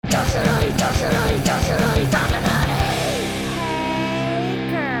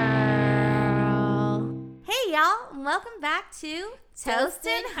to Toast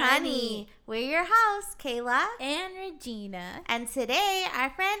and Honey. We're your hosts, Kayla and Regina. And today, our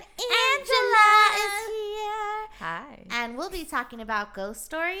friend Angela is here. Hi. And we'll be talking about ghost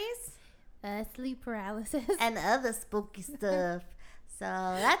stories, sleep paralysis, and other spooky stuff. So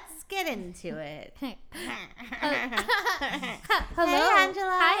let's get into it. Hello. Hey,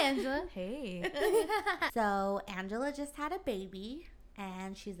 Angela. Hi, Angela. Hey. So Angela just had a baby,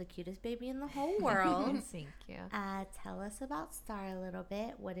 and she's the cutest baby in the whole world. Thank you. Tell us about Star a little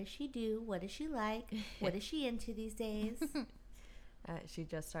bit. What does she do? What does she like? What is she into these days? She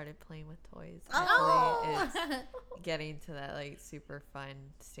just started playing with toys. Oh! Actually, it's getting to that like super fun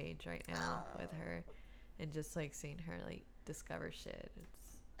stage right now with her, and just like seeing her like discover shit.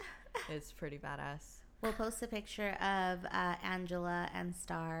 It's pretty badass. We'll post a picture of Angela and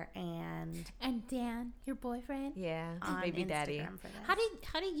Star and Dan, your boyfriend. Yeah, on baby Instagram daddy. for this.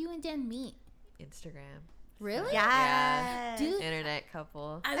 How did you and Dan meet? Instagram. Really? Yes. Dude, Internet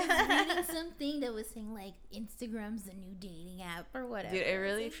couple. I was reading something that was saying like Instagram's the new dating app or whatever. Dude, it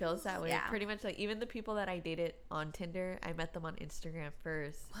really feels that way. Yeah. Pretty much like even the people that I dated on Tinder, I met them on Instagram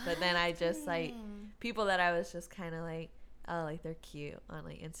first. But then I just like people that I was just kind of like, oh, like they're cute on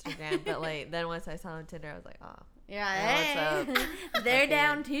like Instagram. But like then once I saw them on Tinder, I was like, oh. Yeah, what's hey. They're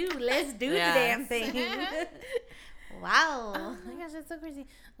down too. Let's do the damn thing. Wow. Oh my gosh, that's so crazy.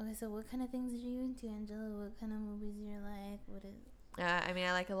 Okay, so what kind of things are you into, Angela? What kind of movies do you like? What is? I mean,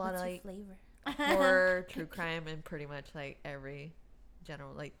 I like a lot What's of your like flavor? horror, true crime, and pretty much like every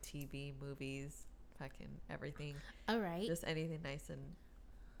general like TV, movies, fucking everything. All right. Just anything nice and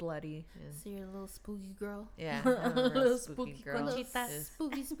bloody. And So you're a little spooky girl. yeah, I'm a real spooky girl. Conchita. Is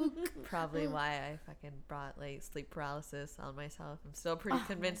Spooky spook. probably why I fucking brought like sleep paralysis on myself. I'm still pretty Oh my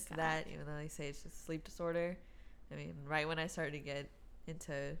convinced of that, even though they say it's just sleep disorder. I mean, right when I started to get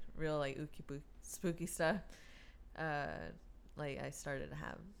into real like spooky stuff, like I started to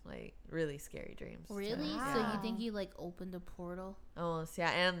have like really scary dreams. Really? Wow. So you think you like opened a portal? Almost,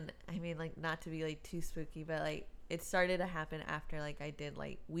 yeah. And I mean, like, not to be like too spooky, but like it started to happen after like I did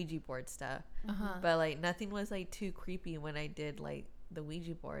like Ouija board stuff. Uh-huh. But like nothing was like too creepy when I did like the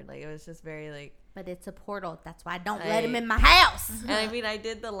Ouija board. Like it was just very like. But it's a portal. That's why I don't let him in my house. And I mean, I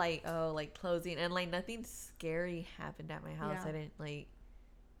did the like closing, and like nothing scary happened at my house. Yeah. I didn't like.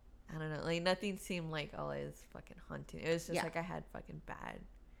 I don't know. Like nothing seemed like it was fucking haunting. It was just like I had fucking bad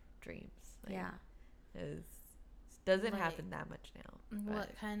dreams. Like, Yeah. It doesn't Like, happen that much now. What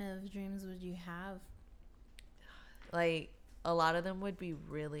But, kind of dreams would you have? like a lot of them would be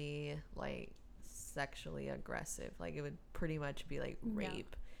really like sexually aggressive. Like it would pretty much be like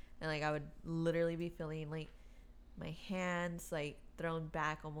rape, and like I would literally be feeling like my hands like thrown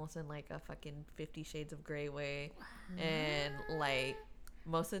back almost in like a fucking 50 Shades of Grey way. Wow. And like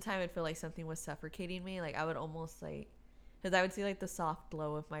most of the time I'd feel like something was suffocating me. Like I would almost like, because I would see like the soft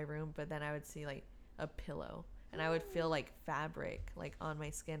glow of my room, but then I would see like a pillow, and I would feel like fabric like on my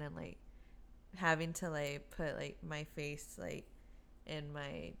skin, and like having to like put like my face like in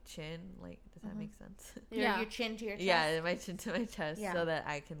my chin. Like, does that make sense? Your chin to your chest. Yeah, my chin to my chest, Yeah. so that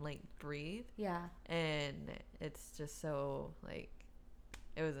I can like breathe. Yeah. And it's just so like,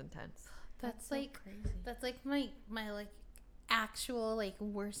 it was intense. That's so like crazy. that's like my like actual like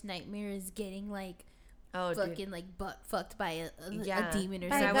worst nightmare is getting like Oh, fucking dude. like butt fucked by a Yeah. demon or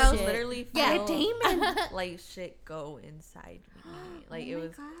By And a I some would shit. literally Yeah, feel a demon. like shit go inside me. Like Oh it my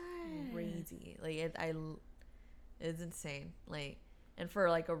was God. crazy. Like it's insane. Like, and for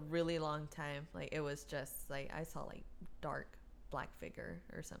like a really long time, like it was just like I saw like dark black figure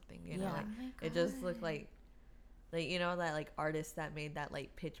or something. You know, Yeah. like Oh my it just God. looked like you know that like artist that made that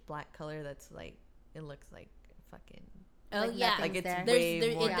like pitch black color. That's like it looks like fucking. Oh Like yeah, nothing's Like it's there. way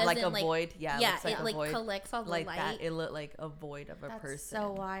There's- more it like a doesn't, like- void. Yeah, yeah, looks like it a like void. collects all the Like light. that, it looked like a void of a That's person.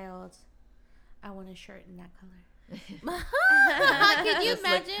 so wild. I want a shirt in that color. Can you Just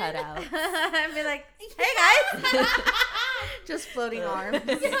look cut imagine? out. I'd be like, hey guys. Just floating arms.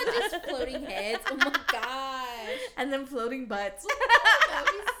 Yeah, just floating heads. Oh my gosh, And then floating butts. that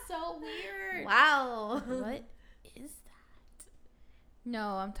would be so weird. Wow. What is that?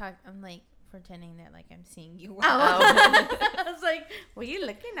 No, I'm like pretending that like I'm seeing you. Oh. I was like, what are you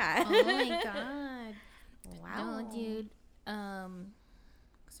looking at? Oh my god. Wow. No, dude.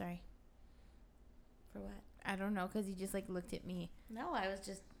 Sorry. For what? I don't know, cause you just like looked at me. No, I was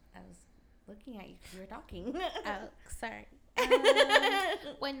looking at you. You were talking. Oh, sorry.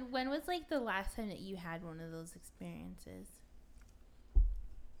 When was like the last time that you had one of those experiences?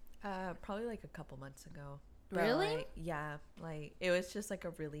 Probably like a couple months ago. But, Really? like, yeah, like it was just like a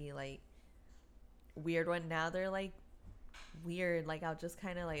really like weird one. Now they're like weird. Like I'll just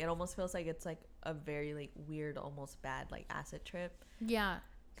kind of like, it almost feels like it's like a very like weird, almost bad like acid trip. Yeah.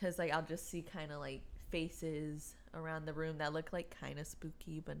 Because like I'll just see kind of like faces around the room that look like kind of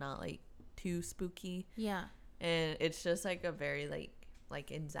spooky, but not like too spooky. Yeah. And it's just like a very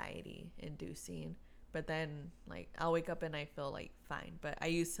like anxiety inducing. But then like I'll wake up and I feel like fine. But I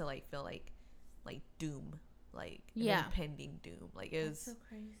used to like feel like doom, like an impending doom. Like it was so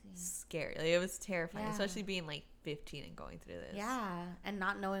crazy, scary. Like, it was terrifying, Yeah. especially being like 15 and going through this. Yeah, and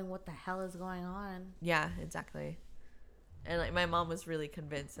not knowing what the hell is going on. Yeah, exactly. And like my mom was really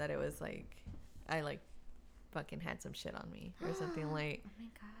convinced that it was like I like fucking had some shit on me or something, like Oh my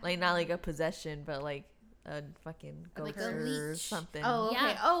god. like not like a possession, but like a fucking ghost Like a or leech. something. Oh, okay.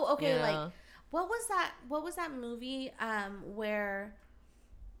 Yeah. Oh, okay. Yeah. Like, what was that movie? Where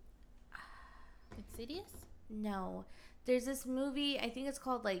Insidious? no, there's this movie. I think it's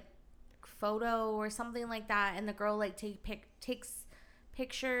called like Photo or something like that, and the girl like takes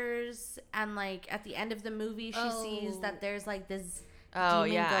pictures, and like at the end of the movie, she sees Oh. that there's like this. Oh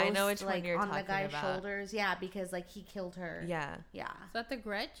demon yeah, I ghost, know which like, one you're on talking the guy's about. shoulders. Yeah, because like he killed her. Yeah. Yeah. Is that the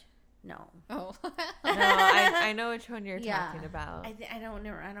Grudge? No. Oh. No, I know which one you're Yeah. talking about. I don't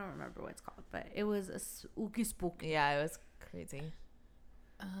remember what it's called, but it was a spooky. Yeah, it was crazy.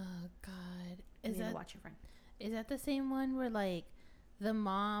 Oh God. You Is need to that watch your friend? is that the same one where like the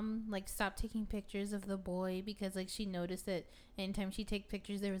mom like stopped taking pictures of the boy because like she noticed that anytime she take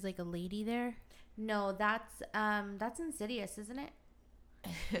pictures there was like a lady there? No, that's Insidious, isn't it?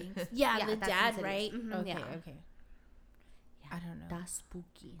 Yeah, Yeah, the that's dad, Insidious. right? Mhm, Okay, yeah. okay. Yeah, I don't know. That's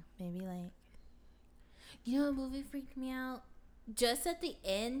spooky. Maybe like, you know, a movie freaked me out just at the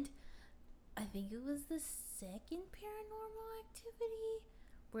end. I think it was the second Paranormal Activity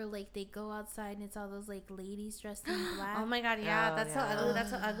where like they go outside and it's all those like ladies dressed in black. Oh my god, yeah, Oh, that's yeah. so ugly. That's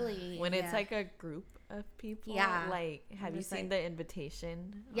so ugly. When it's Yeah. like a group of people. Yeah. Like, have you Just, seen like- The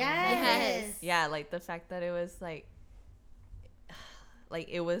Invitation? on Yes. Netflix? Yeah, like the fact that it was like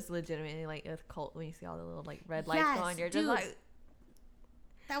it was legitimately like a cult when you see all the little like red lights Yes, go on. You're just dude. like,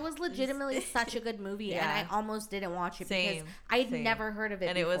 That was legitimately such a good movie, Yeah. and I almost didn't watch it Same, because I'd same. never heard of it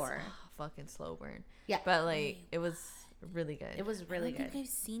and before. it was fucking slow burn. Yeah. But like it was really good. It was really I don't good. think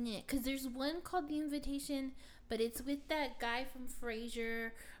I've seen it because there's one called The Invitation, but it's with that guy from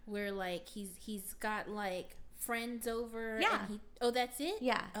Frasier where like he's got like friends over. Yeah. And that's it.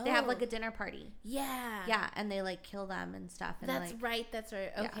 Yeah, they have like Oh. a dinner party. Yeah. Yeah, and they like kill them and stuff. And That's like, right. That's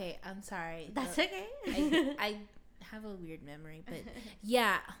right. Yeah. Okay, I'm sorry. That's The- okay. I have a weird memory, but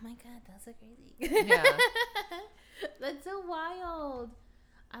yeah. Oh my god, that's so crazy. Yeah. That's so wild.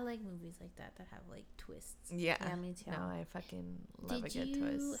 I like movies like that have like twists. Yeah. Yeah, me too. No, I fucking love Did a good you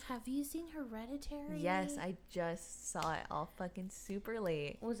twist. have you seen Hereditary? Yes, I just saw it all fucking super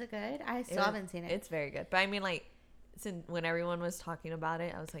late. Was it good? I still was- haven't seen it. It's very good. But I mean, like, since when everyone was talking about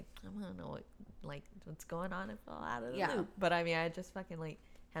it, I was like, I want to know what's going on. I fell out of the Yeah. loop. But I mean, I just fucking like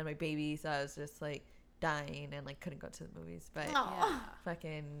had my baby, so I was just like dying and like couldn't go to the movies. But Aw.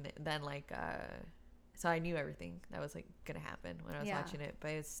 fucking then like so I knew everything that was like gonna happen when I was Yeah. watching it.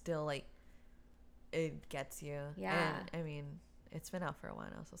 But it's still like it gets you. Yeah. And I mean, it's been out for a while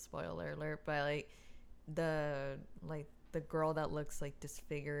now, so spoiler alert. But like the girl that looks like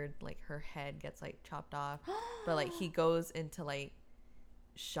disfigured, like her head gets like chopped off, but like he goes into like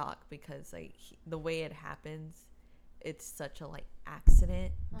shock because like the way it happens, it's such a like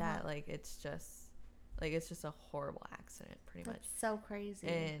accident that like it's just a horrible accident pretty much. That's so crazy.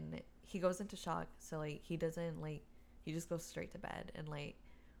 And he goes into shock, so like he doesn't like, he just goes straight to bed. And like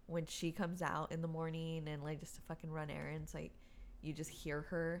when she comes out in the morning and like just to fucking run errands, like you just hear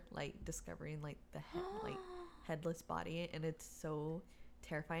her like discovering like the like headless body, and it's so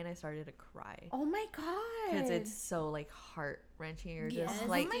terrifying. I started to cry Oh my god. because it's so like heart wrenching. You're Yes, just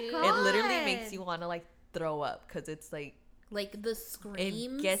like, oh my dude. god. it literally makes you want to like throw up because it's like Like the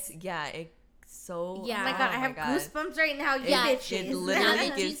screams. it gets it so Yeah. Oh my god, I have God. goosebumps right now. You Yeah, bitches. It Now literally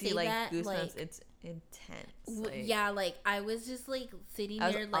that you gives you say like that, goosebumps. like- It's intense. Yeah, like I was just like sitting I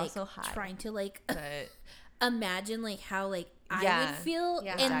was there like also high. trying to like But imagine like how like I Yeah. would feel,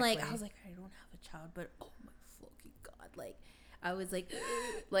 Yeah. and like I Exactly. was like, I don't have a child, but oh my fucking god, like I was like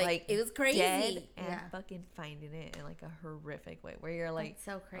like it was crazy. dead and Yeah. fucking finding it in like a horrific way where you're like, That's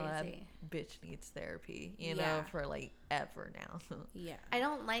so "Oh, that crazy. bitch needs therapy, you Yeah. know, for like ever now. Yeah, I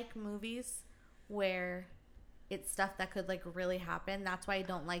don't like movies where it's stuff that could like really happen. That's why I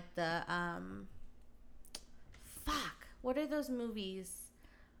don't like the fuck. What are those movies?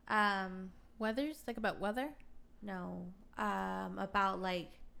 weather's like about weather. No. About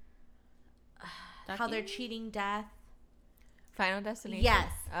like how they're Docu? cheating death. Final Destination? Yes.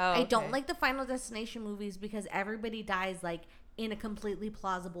 Oh, I don't okay. like the Final Destination movies because everybody dies like in a completely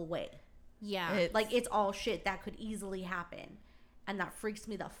plausible way. Yeah. Like it's all shit that could easily happen. And that freaks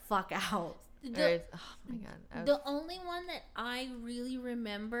me the fuck out. The, oh my god. the only one that I really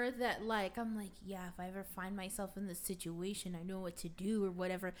remember that, like, I'm like, yeah, if I ever find myself in this situation, I know what to do or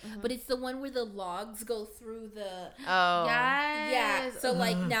whatever. But it's the one where the logs go through the. Oh. Yes. Yeah. So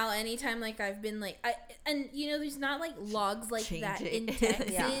like now, anytime like I've been like there's not like logs like that Changing. in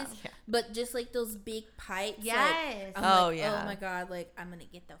Texas, Yeah. but just like those big pipes. Yes. Like, Oh, like, yeah. Oh my god! Like I'm gonna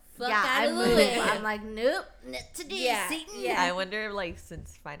get the fuck Yeah, out I of the move. way. I'm like, nope, not today, Yeah, Satan. yeah. I wonder, like,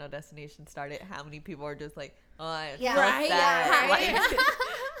 since Final Destination started, how many people are just like, oh, Yeah. fuck Right? that. Yeah, right. Like,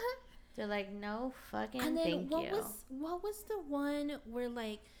 They're like, no fucking And then thank you. what was the one where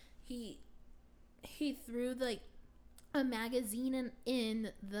like he threw like a magazine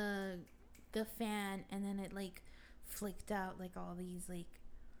in the fan, and then it like flicked out like all these like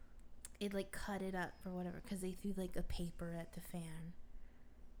it like cut it up or whatever because they threw like a paper at the fan.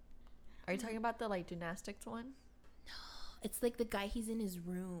 are you talking about the, like, gymnastics one? It's like the guy, he's in his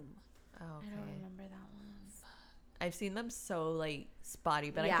room. Oh, I don't okay. remember that one. I've seen them so, like,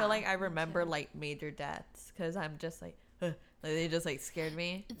 spotty, but I Yeah, feel like I me remember, too. like, major deaths because I'm just like, like, they just, like, scared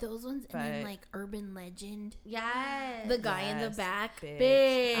me. Those ones, and then But- like Urban Legend, Yes. the guy in the Yes, back.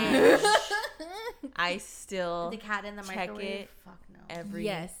 bitch. I still The cat in the check microwave. it Fuck no. every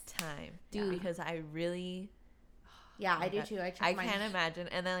Yes. time. Dude. Because I really... Yeah, I my do God. too. I check I my. can't imagine.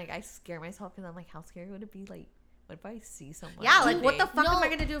 And then, like, I scare myself because I'm like, how scary would it be? Like, what if I see someone? Yeah, one like what the day? fuck am No, I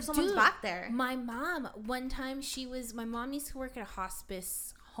gonna do if someone's dude, back there? My mom, one time my mom used to work at a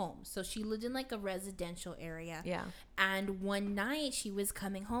hospice home. So she lived in like a residential area. Yeah. And one night she was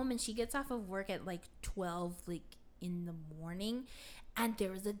coming home and she gets off of work at like 12 like in the morning, and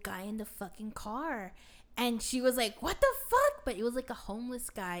there was a guy in the fucking car. And she was like, what the fuck? But it was like a homeless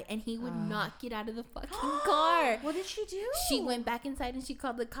guy, and he would not get out of the fucking car. What did she do? She went back inside and she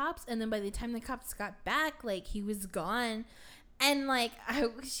called the cops, and then by the time the cops got back, like he was gone. And like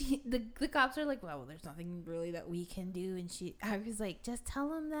the cops are like, well, there's nothing really that we can do. And I was like, just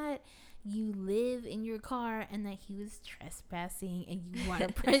tell him that you live in your car and that he was trespassing and you want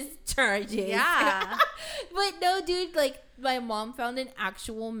to press charges. Yeah. But no, dude, like my mom found an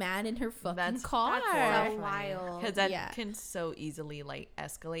actual man in her fucking car. that's so wild. Because that Yeah. can so easily, like,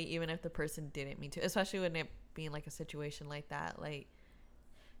 escalate, even if the person didn't mean to. Especially when it being, like, a situation like that. Like,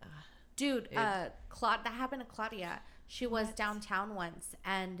 Dude, that happened to Claudia. She was downtown once,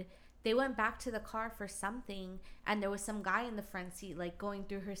 and they went back to the car for something, and there was some guy in the front seat, like, going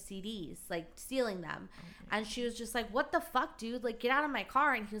through her CDs, like, stealing them. And she was just like, what the fuck, dude? Like, get out of my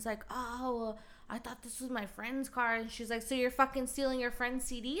car. And he was like, oh, I thought this was my friend's car. And she's like, so you're fucking stealing your friend's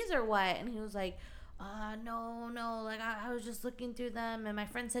CDs or what? And he was like, no. Like, I was just looking through them, and my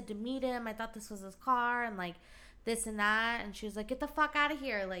friend said to meet him. I thought this was his car, and, like, this and that. And she was like, get the fuck out of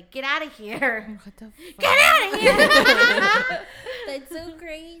here. Like, get out of here. What the fuck? Get out of here. That's so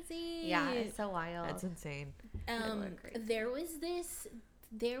crazy. Yeah, it's so wild. that's insane. look crazy. There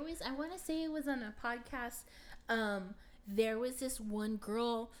was I want to say it was on a podcast. There was this one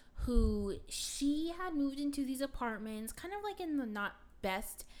girl who she had moved into these apartments, kind of like in the not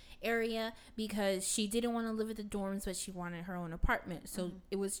best area, because she didn't want to live at the dorms, but she wanted her own apartment, so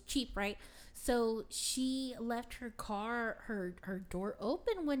it was cheap, right? So she left her car, her door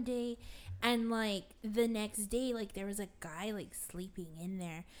open one day, and like the next day, like there was a guy like sleeping in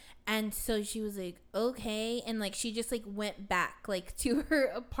there. And so she was like, okay. And like she just like went back like to her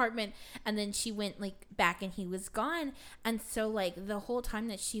apartment, and then she went like back and he was gone. And so like the whole time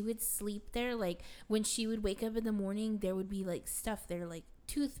that she would sleep there, like when she would wake up in the morning, there would be like stuff there, like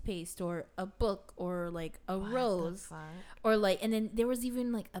toothpaste or a book or like a rose or like, and then there was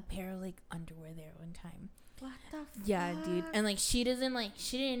even like a pair of like underwear there one time. What the fuck? Yeah, dude. And like she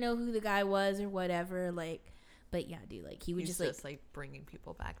didn't know who the guy was or whatever, like, but yeah, dude, like he would He's just like bringing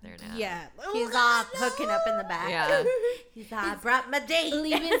people back there now. yeah, He's all hooking up in the back. Yeah. He's all, I brought my date.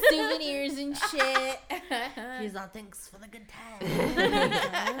 leaving souvenirs and shit. He's all, thanks for the good Oh time. my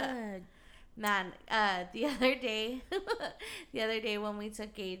God. Man, the other day when we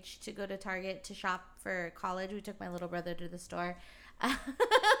took Gage to go to Target to shop for college, we took my little brother to the store.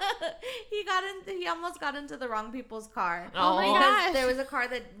 He almost got into the wrong people's car. Oh my Because gosh. there was a car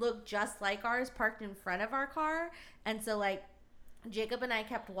that looked just like ours parked in front of our car, and so like Jacob and I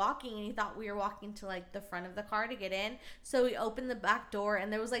kept walking, and he thought we were walking to like the front of the car to get in. So we opened the back door,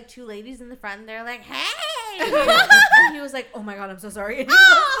 and there was like two ladies in the front, and they're like, "Hey!" And he was like, "Oh my God, I'm so sorry." And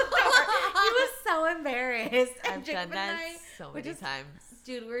he was so embarrassed. And I've Jacob done that and I so were many just- times.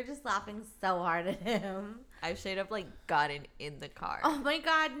 Dude, we were just laughing so hard at him. I've straight up like gotten in the car. Oh my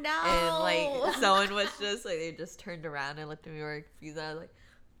god, no! And like someone was just like they just turned around and looked at me very confused. I was like,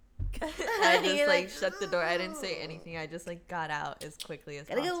 I just like shut the door. I didn't say anything. I just like got out as quickly as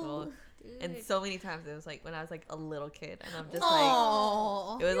possible. Dude. And so many times it was like when I was like a little kid, and I'm just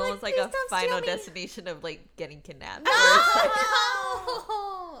Oh. like, it was almost like "Please a don't final steal me." destination of like getting kidnapped. No! Where it's like,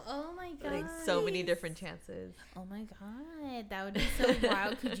 Oh my god. like so many different chances. Oh my god, that would be so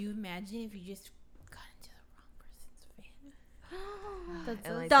wild. Could you imagine if you just got into the wrong person's van? That's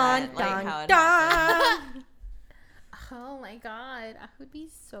And so like Dun, that, like how dun, it happened. dun. Oh my god, I would be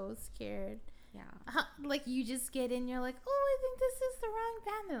so scared. Yeah. Like you just get in, you're like, oh, I think this is the wrong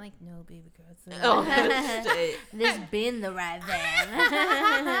van. They're like, no, baby girl, it's the Oh wrong shit! This been the right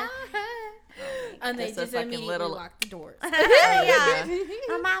van. And they Just a just fucking immediately little- lock the doors. Yeah.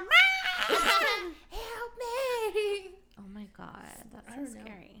 I'm out. Help me! Oh my god, that's I so don't know.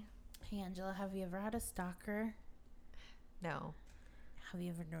 scary. Hey Angela, have you ever had a stalker? No. Have you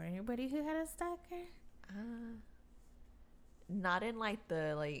ever known anybody who had a stalker? Not in like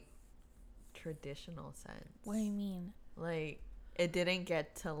the like traditional sense. What do you mean? Like it didn't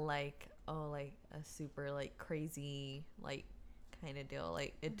get to like like a super like crazy like kind of deal.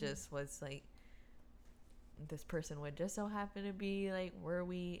 Like it just was like this person would just so happen to be like where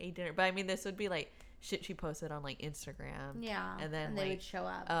we ate dinner. But I mean this would be like shit she posted on like Instagram. Yeah. And then they like, would show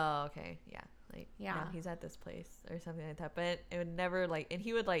up. oh okay, yeah, like Yeah. no, he's at this place or something like that. But it would never like, and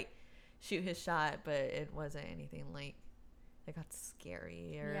he would like shoot his shot, but it wasn't anything like that got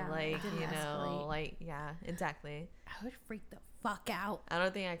scary or Yeah, like it didn't you know escalate. like yeah, exactly. I would freak the fuck out. I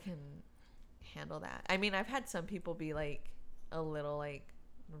don't think I can handle that. I mean, I've had some people be like a little like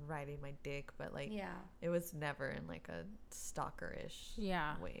riding my dick, but like Yeah. it was never in like a stalker-ish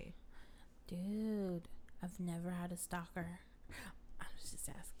Yeah. way. Dude, I've never had a stalker. I was just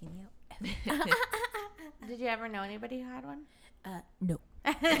asking you. Did you ever know anybody who had one? No.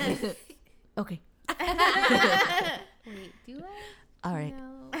 Okay. Wait, do I? All right.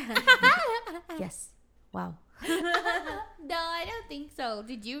 No. Yes. Wow. No, I don't think so.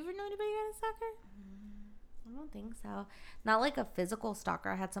 Did you ever know anybody who had a stalker? I don't think so. Not like a physical stalker.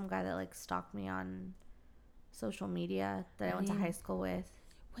 I had some guy that like stalked me on social media that I went to high school with.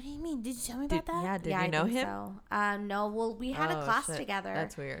 What do you mean? Did you tell me about that? Yeah, did I you know think him? So. No. Well, we had a Oh, class shit. together.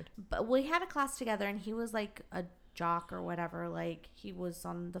 That's weird. But we had a class together, and he was like a jock or whatever. Like he was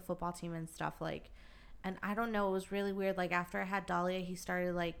on the football team and stuff. Like, and I don't know. It was really weird. Like after I had Dahlia, he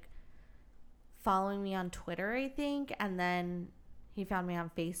started like following me on Twitter, I think, and then he found me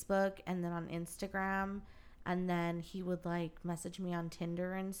on Facebook, and then on Instagram, and then he would like message me on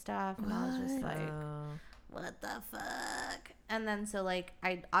Tinder and stuff. And I was just like, what the fuck? And then so like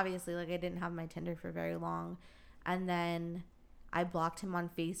I obviously like I didn't have my Tinder for very long, and then I blocked him on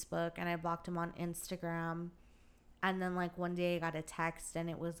Facebook and I blocked him on Instagram, and then like one day I got a text and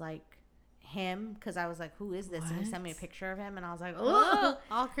it was like him, because I was like, who is this? And he sent me a picture of him and I was like, oh,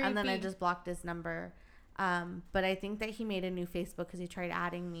 all creepy. and then I just blocked his number. But I think that he made a new Facebook because he tried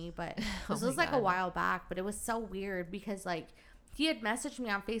adding me, but this Oh was my like a God. while back. But it was so weird because like he had messaged me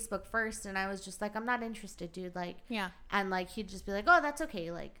on Facebook first, and I was just like, I'm not interested, dude. Like, Yeah. and like he'd just be like, oh, that's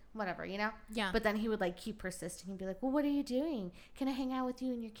okay, like whatever, you know. Yeah. But then he would like keep persisting and be like, well, what are you doing? Can I hang out with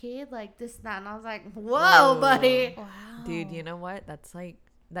you and your kid? Like this and that. And I was like, whoa, buddy. Wow. Dude, you know what? That's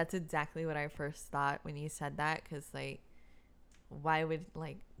exactly what I first thought when you said that, because like why would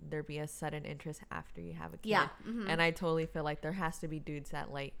like there be a sudden interest after you have a kid? Yeah. Mhm. And I totally feel like there has to be dudes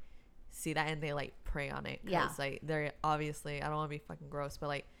that like see that and they like prey on it, because Yeah. like they're obviously, I don't want to be fucking gross, but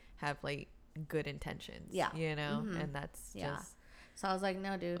like have like good intentions. Yeah. You know. Mhm. And that's Yeah. just So I was like,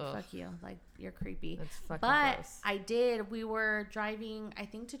 no, dude, Ugh. fuck you. Like, you're creepy. that's fucking But gross. we were driving, I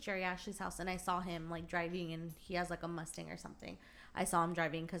think, to Jerry Ashley's house, and I saw him like driving, and he has like a Mustang or something. I saw him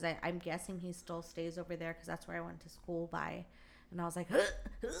driving because I'm guessing he still stays over there because that's where I went to school by. And I was like, Ooh,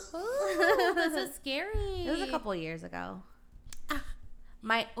 this is scary. it was a couple of years ago.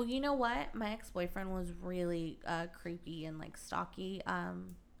 Well, you know what? My ex-boyfriend was really creepy and like stalky.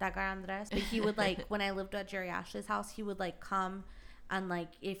 That guy Andres, but he would like when I lived at Jerry Ashley's house, he would like come and like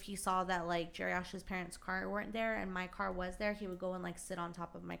if he saw that like Jerry Ashley's parents' car weren't there and my car was there, he would go and like sit on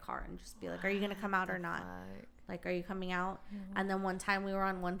top of my car and just be like, "Are you gonna come out or not? Fuck. Like, are you coming out?" And then one time we were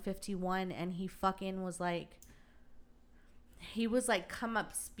on 151 and he fucking was like. He was like come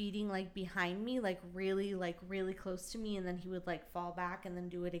up speeding like behind me, like really close to me, and then he would like fall back and then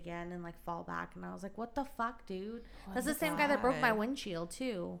do it again and like fall back, and I was like, what the fuck, dude? That's the same guy that broke my God. windshield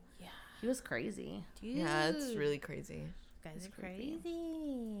too. Yeah. He was crazy. Dude. Yeah, it's really crazy. Guys It's are creepy.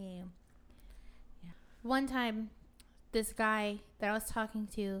 crazy. Yeah. One time, this guy that I was talking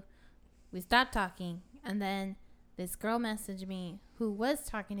to, we stopped talking, And then this girl messaged me who was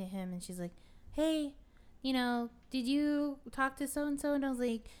talking to him, and she's like, hey, did you talk to so-and-so? And I was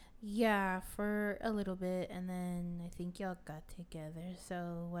like, yeah, for a little bit, and then I think y'all got together,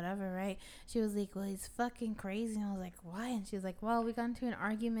 so whatever, right? She was like, well, he's fucking crazy. And I was like, why? And she was like, well, we got into an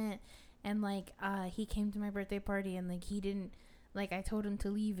argument, and like he came to my birthday party, and like he didn't, like, I told him to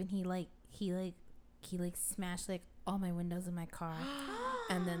leave, and he smashed like all my windows in my car.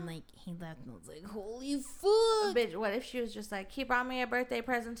 And then like he left, and I was like, holy fuck, bitch. What if she was just like, he brought me a birthday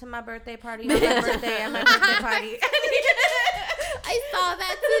present to my birthday party on my birthday at my birthday party? I saw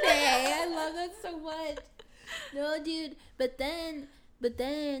that today. I love that so much. No, dude. But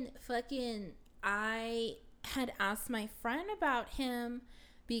then fucking I had asked my friend about him,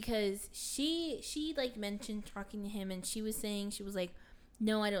 because she like mentioned talking to him, and she was saying, she was like,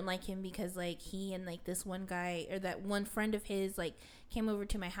 no, I don't like him because like he and like this one guy, or that one friend of his, like came over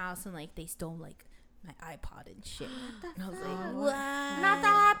to my house, and like they stole like my iPod and shit. And I was like, what? Not the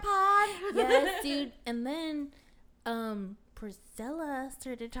iPod. Yes, dude. And then Priscilla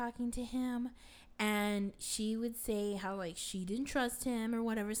started talking to him, and she would say how like she didn't trust him or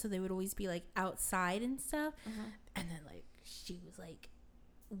whatever, so they would always be like outside and stuff. And then like she was like,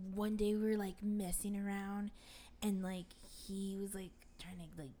 one day we were like messing around, and like he was like trying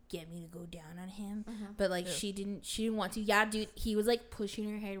to like get me to go down on him, but like she didn't want to. Yeah, dude, he was like pushing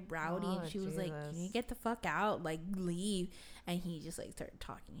her head rowdy, and she was like, can you get the fuck out, like leave? And he just like started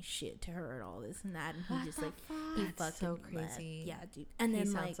talking shit to her and all this and that, and he just like he fucking so crazy left. Yeah, dude. And he then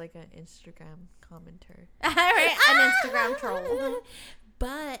sounds like an Instagram commenter. Right, an Instagram troll.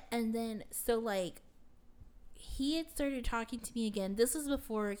 But and then so like he had started talking to me again. This was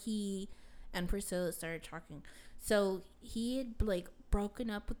before he and Priscilla started talking. So he had like broken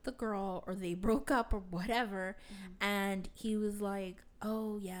up with the girl, or they broke up or whatever, and he was like,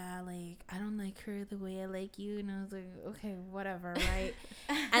 oh yeah, like I don't like her the way I like you. And I was like, okay, whatever, right?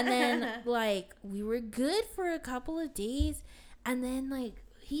 And then like we were good for a couple of days, and then like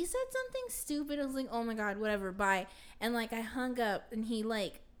he said something stupid. I was like, oh my god, whatever, bye. And like I hung up, and he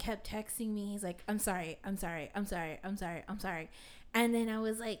like kept texting me. He's like, I'm sorry. And then I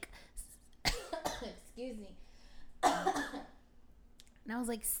was like, excuse me. And I was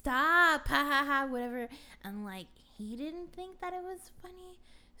like, stop, ha ha ha, whatever. And like he didn't think that it was funny,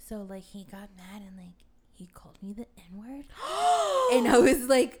 so like he got mad, and like he called me the N-word. And I was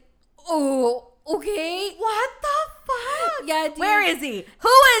like, oh, okay, What the fuck? yeah, dude. Where is he? Who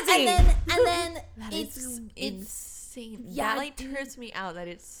is he? And then That is insane. yeah, that like dude. turns me out that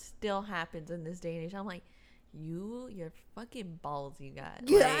it still happens in this day and age. I'm like, your fucking balls you got.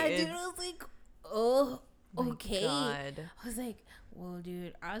 yeah, Like, dude. I was like, oh, my okay. God. I was like, well,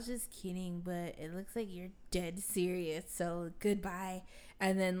 dude, I was just kidding, but it looks like you're dead serious, so goodbye.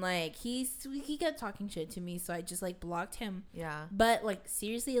 And then like he kept talking shit to me, so I just like blocked him. Yeah. But like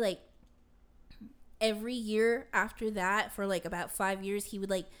seriously, like every year after that, for like about 5 years, he would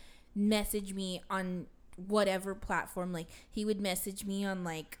like message me on whatever platform. Like he would message me on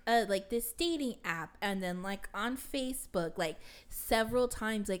like this dating app, and then like on Facebook, like several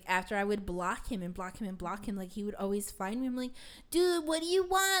times. Like after I would block him, like he would always find me. I'm like, dude, what do you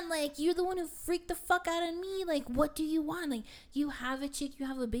want? Like, you're the one who freaked the fuck out of me. Like, what do you want? Like, you have a chick, you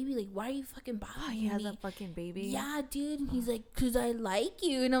have a baby. Like, why are you fucking bothering He has me? a fucking baby. Yeah, dude. And he's like, cause I like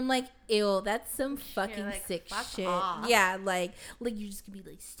you. And I'm like, ew, that's some fucking like, sick fuck shit. off. Yeah, like you're just gonna be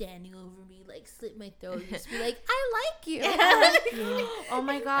like standing over me, like slit my throat, just be like, I like you. Oh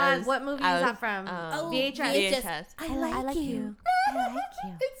my god, As- what movie is as- that from? VHS. VHS. I like you. I like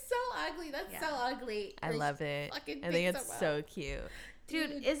you. It's so ugly. That's Yeah. so ugly. I love it. fucking I think think it's so so cute.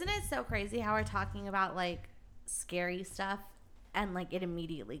 Dude, isn't it so crazy how we're talking about like scary stuff, and like it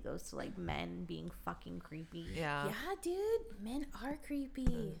immediately goes to like men being fucking creepy? Yeah. Yeah, dude. Men are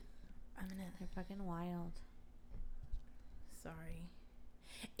creepy. They're fucking wild. Sorry.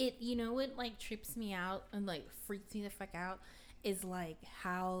 You know what like trips me out and like freaks me the fuck out is like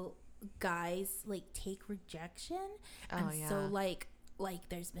how guys like take rejection. And Oh, yeah. so like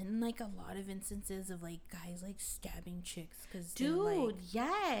there's been like a lot of instances of like guys like stabbing chicks because Dude,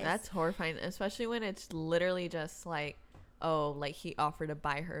 yes. That's horrifying, especially when it's literally just like, oh, like he offered to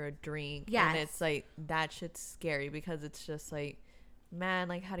buy her a drink. Yes. And it's like, that shit's scary because it's just like, man,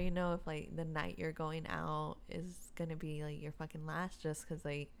 like, how do you know if like the night you're going out is gonna be like your fucking last just because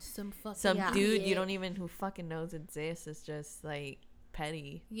like some fucking some Yeah. dude idiot. you don't even who fucking knows exists is just like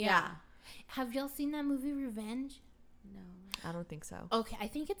petty. Yeah. Have y'all seen that movie Revenge? No. I don't think so. Okay, I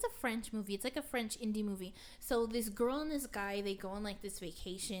think it's a French movie. It's like a French indie movie. So this girl and this guy, they go on like this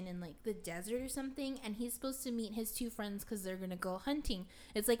vacation in like the desert or something, and he's supposed to meet his two friends because they're gonna go hunting.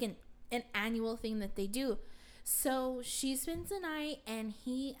 It's like an an annual thing that they do. So she spends the night, and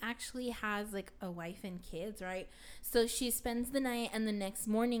he actually has like a wife and kids, right? So she spends the night, and the next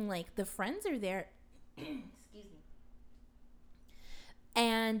morning, like, the friends are there. Excuse me.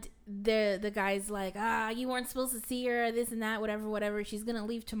 And the guy's like, you weren't supposed to see her, this and that, whatever. She's gonna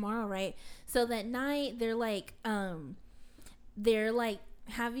leave tomorrow, right? So that night they're like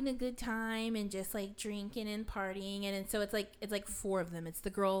having a good time and just like drinking and partying, and so it's like four of them. It's the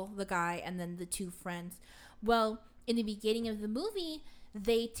girl, the guy, and then the two friends. Well, in the beginning of the movie,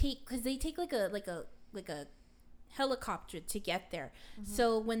 they take like a helicopter to get there. Mm-hmm.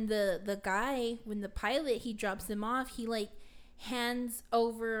 So when the pilot, he drops them off, he like hands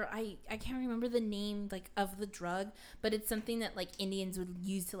over, I can't remember the name like of the drug, but it's something that like Indians would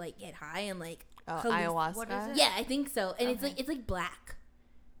use to like get high and like ayahuasca. What is it? Yeah, I think so. And okay. it's like black.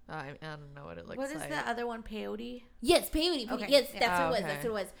 I don't know what it looks like. What is the other one? Peyote? Yes, peyote. Okay. Yes, that's what it was. Okay. That's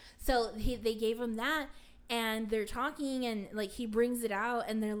what it was. So they gave him that, and they're talking, and like he brings it out,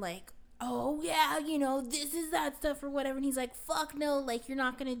 and they're like, oh yeah, this is that stuff or whatever. And he's like, fuck no, like, you're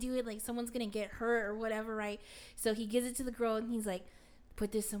not gonna do it, like someone's gonna get hurt or whatever, right? So he gives it to the girl, and he's like,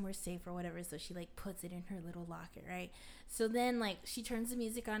 put this somewhere safe or whatever. So she like puts it in her little locker, right? So then like she turns the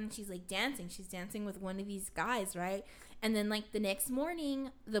music on, and she's like dancing with one of these guys, right? And then like the next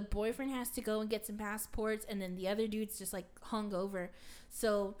morning, the boyfriend has to go and get some passports, and then the other dude's just like hung over.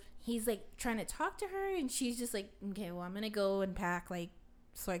 So he's like trying to talk to her, and she's just like, okay, well, I'm gonna go and pack, like,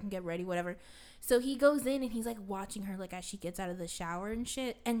 so I can get ready, whatever. So he goes in, and he's like watching her like as she gets out of the shower and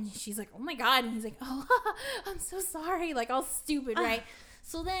shit, and she's like, oh my god, and he's like, oh, I'm so sorry, like all stupid, right?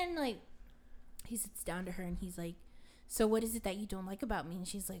 So then like he sits down to her, and he's like, so what is it that you don't like about me? And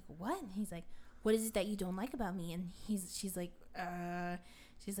she's like, what? And he's like, what is it that you don't like about me? And she's like, you're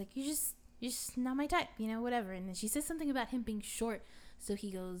just not my type, whatever. And then she says something about him being short. So he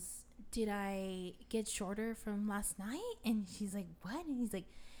goes, did I get shorter from last night? And she's like, what? And he's like,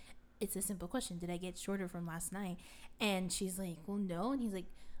 it's a simple question. Did I get shorter from last night? And she's like, well, no. And he's like,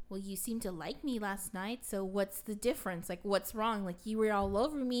 well, you seemed to like me last night, so what's the difference? Like, what's wrong? Like, you were all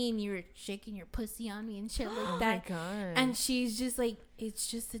over me, and you were shaking your pussy on me and shit like that. Oh my god. And she's just like, it's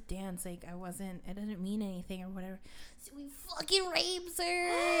just a dance. Like, it didn't mean anything or whatever. So he fucking rapes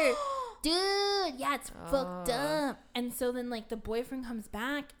her. Dude, yeah, it's fucked up. And so then, like, the boyfriend comes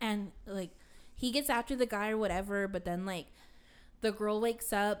back, and, like, he gets after the guy or whatever, but then, like, the girl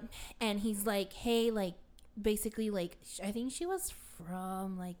wakes up, and he's like, hey, like, basically, like, I think she was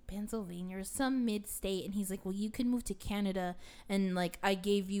from like Pennsylvania or some mid-state, and he's like, well, you can move to Canada, and like I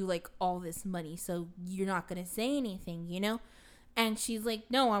gave you like all this money, so you're not gonna say anything, And she's like,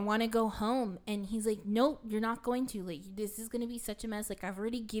 no, I want to go home. And he's like, nope, you're not going to, like, this is gonna be such a mess, like I've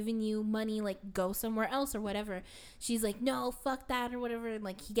already given you money, like go somewhere else or whatever. She's like, no, fuck that or whatever. And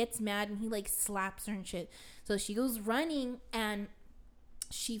like he gets mad, and he like slaps her and shit. So she goes running, and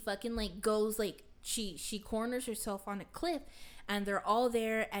she fucking like goes like she corners herself on a cliff, and they're all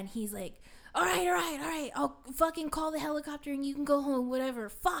there, and he's like, all right, I'll fucking call the helicopter, and you can go home, whatever,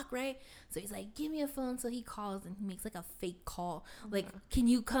 fuck, right? So he's like, give me a phone. So he calls, and he makes like a fake call, like, can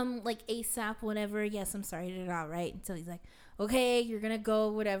you come like ASAP, whatever? Yes, I'm sorry, right? And so he's like, okay, you're gonna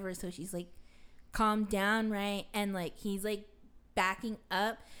go, whatever. So she's like, calm down, right? And like he's like backing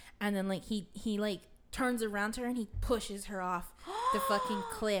up, and then like he like turns around to her, and he pushes her off the fucking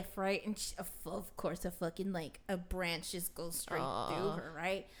cliff, right? And she, of course, a branch just goes straight through her,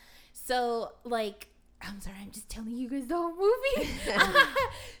 right? So like, I'm sorry, I'm just telling you guys the whole movie.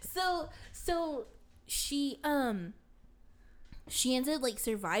 So she ends up like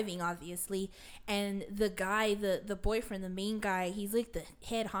surviving, obviously, and the guy, the boyfriend, the main guy, he's like the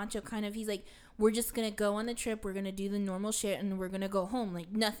head honcho kind of. He's like, we're just gonna go on the trip, we're gonna do the normal shit, and we're gonna go home,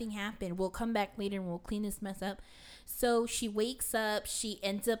 like nothing happened, we'll come back later and we'll clean this mess up. So she wakes up, she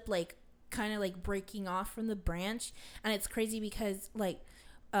ends up like kind of like breaking off from the branch, and it's crazy because like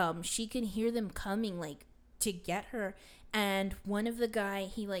she can hear them coming like to get her, and one of the guy,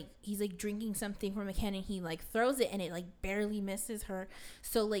 he's like drinking something from a can, and he like throws it, and it like barely misses her.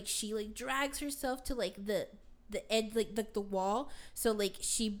 So like she like drags herself to like the edge, like the wall. So like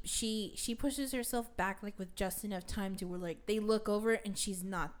she pushes herself back like with just enough time to where like they look over, and she's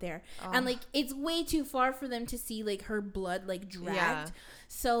not there. And like it's way too far for them to see like her blood like dragged. Yeah.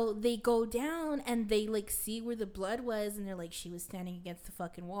 So they go down, and they like see where the blood was, and they're like, she was standing against the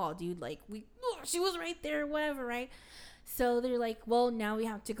fucking wall, dude, like she was right there, whatever, right? So they're like, well, now we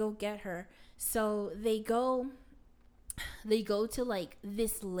have to go get her. So they go, they go to like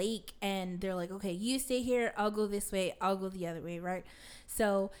this lake, and they're like, okay, you stay here, I'll go this way, I'll go the other way, right?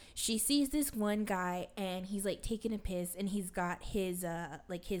 So she sees this one guy, and he's like taking a piss, and he's got his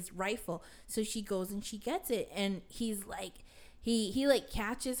like his rifle. So she goes and she gets it, and he's like, he like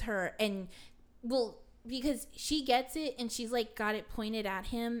catches her, and well, because she gets it and she's like got it pointed at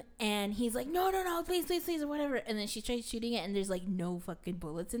him, and he's like, no, please, or whatever. And then she tries shooting it, and there's like no fucking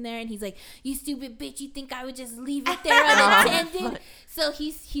bullets in there, and he's like, you stupid bitch, you think I would just leave it there unattended? So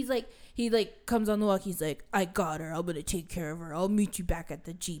he's like, he like comes on the walk, he's like, I got her, I'm gonna take care of her, I'll meet you back at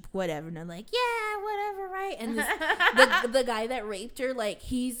the Jeep, whatever. And I'm like, yeah, whatever, right? And this, the guy that raped her, like,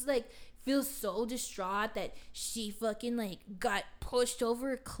 he's like feels so distraught that she fucking like got pushed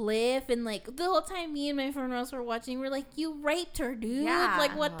over a cliff, and like the whole time me and my friend Ross were watching, we're like, you raped her, dude. Yeah.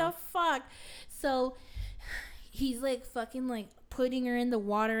 Like, what the fuck? So he's like fucking like putting her in the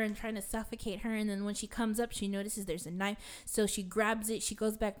water and trying to suffocate her, and then when she comes up, she notices there's a knife, so she grabs it, she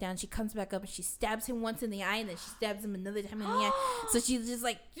goes back down, she comes back up, and she stabs him once in the eye, and then she stabs him another time in the eye. So she just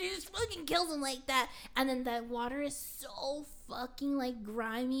fucking kills him like that. And then that water is so fucking like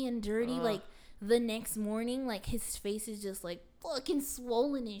grimy and dirty. Like the next morning, like his face is just like fucking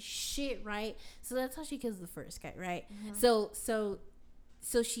swollen as shit, right? So that's how she kills the first guy, right? Mm-hmm.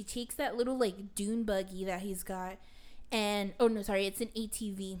 So she takes that little like dune buggy that he's got, and it's an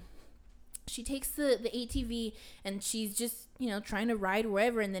ATV. She takes the ATV, and she's just, you know, trying to ride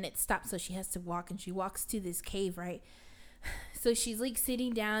wherever, and then it stops, so she has to walk, and she walks to this cave, right? So she's like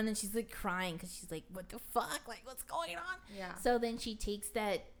sitting down, and she's like crying because she's like, what the fuck, like, what's going on? Yeah. So then she takes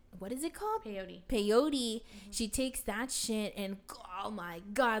that, what is it called? Peyote. Mm-hmm. She takes that shit, and oh my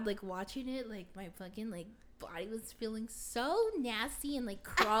god, like watching it, like my fucking like body was feeling so nasty and like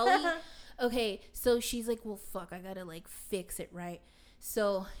crawly. Okay, so she's like, well, fuck, I gotta like fix it, right?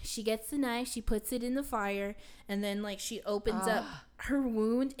 So she gets the knife, she puts it in the fire, and then like she opens up her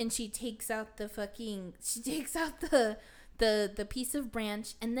wound, and she takes out the piece of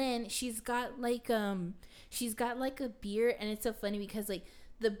branch, and then she's got like a beer, and it's so funny because like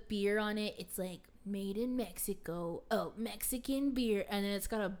the beer on it, it's like made in Mexico, Mexican beer, and then it's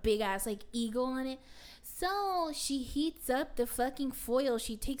got a big ass like eagle on it. So she heats up the fucking foil.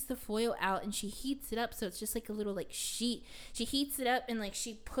 She takes the foil out and she heats it up, so it's just like a little like sheet. She heats it up and like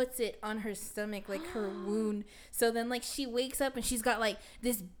she puts it on her stomach, like her wound. So then like she wakes up and she's got like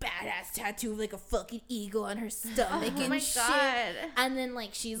this badass tattoo of like a fucking eagle on her stomach and my shit. God. And then like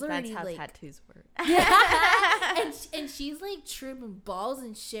she's already that's how like tattoos work. Yeah. and she's like tripping balls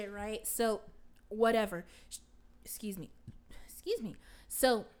and shit, right? So whatever. Excuse me.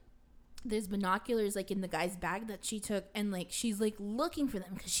 So there's binoculars like in the guy's bag that she took, and like she's like looking for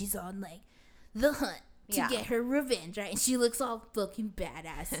them because she's on like the hunt to get her revenge, right? And she looks all fucking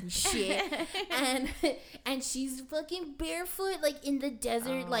badass and shit. and she's fucking barefoot like in the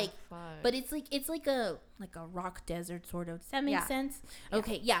desert, but it's like a rock desert sort of. Does that make sense? Yeah.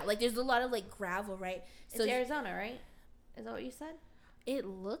 Okay, yeah, like there's a lot of like gravel, right? So it's Arizona, right? Is that what you said? It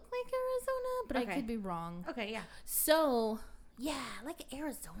looked like Arizona, but I could be wrong. Okay, yeah. So, yeah, like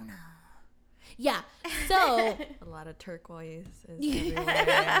Arizona. Yeah, so a lot of turquoise is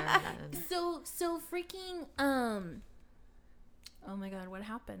everywhere. So freaking oh my god, what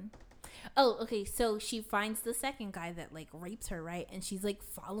happened? Oh, okay, so she finds the second guy that like rapes her, right? And she's like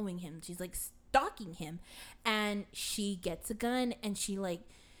following him. She's like stalking him, and she gets a gun, and she's like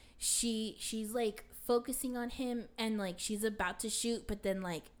focusing on him, and like she's about to shoot, but then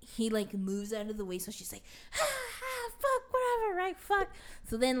like he like moves out of the way, so she's like, fuck, whatever, right? Fuck.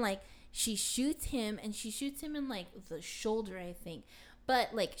 So then like she shoots him, and she shoots him in like the shoulder, I think.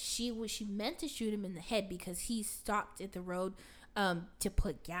 But like she meant to shoot him in the head because he stopped at the road to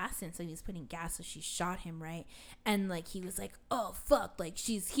put gas in, so he was putting gas, so she shot him, right? And like he was like, oh fuck, like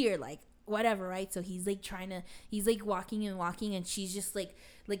she's here, like whatever, right? So he's like he's like walking, and she's just like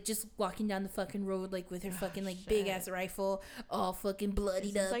just walking down the fucking road like with her fucking like big ass rifle, all fucking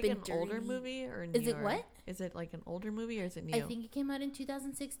bloodied up. Like and an dirty. Older movie or newer? Is it what? Is it like an older movie or is it new? I think it came out in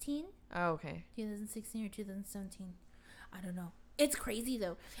 2016. Oh, okay. 2016 or 2017. I don't know. It's crazy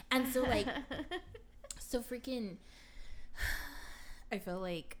though. And so like so freaking I feel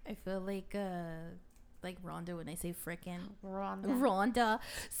like Rhonda when I say frickin'. Rhonda.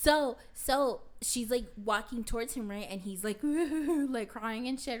 So she's like walking towards him, right? And he's like like crying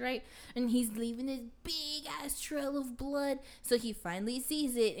and shit, right? And he's leaving this big ass trail of blood. So he finally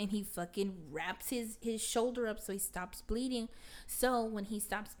sees it, and he fucking wraps his shoulder up so he stops bleeding. So when he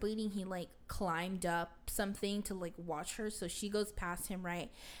stops bleeding, he like climbed up something to like watch her. So she goes past him, right?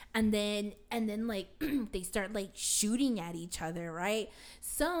 And then like they start like shooting at each other, right?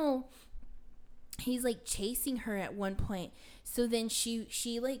 So he's like chasing her at one point. So then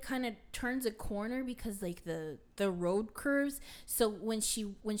she like kind of turns a corner because like the road curves. So when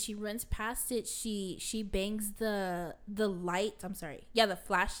she runs past it, she bangs the light. I'm sorry. Yeah, the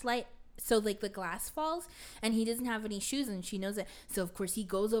flashlight. So like the glass falls, and he doesn't have any shoes, and she knows it. So of course he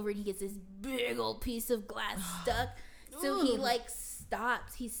goes over and he gets this big old piece of glass stuck. So he like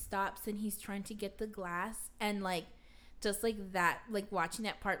stops. He stops and he's trying to get the glass, and like just like that, like watching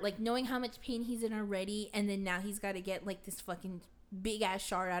that part, like knowing how much pain he's in already, and then now he's got to get like this fucking big ass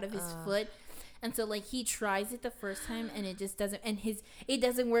shard out of his foot. And so like he tries it the first time and it just doesn't, and it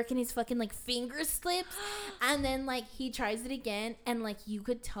doesn't work, and his fucking like finger slips. And then like he tries it again, and like you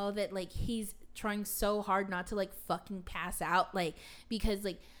could tell that like he's trying so hard not to like fucking pass out, like because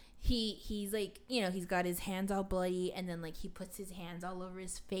like he's like, you know, he's got his hands all bloody, and then like he puts his hands all over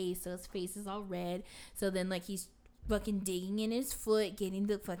his face, so his face is all red. So then like he's fucking digging in his foot, getting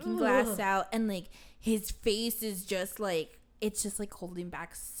the fucking glass out, and like his face is just like, it's just like holding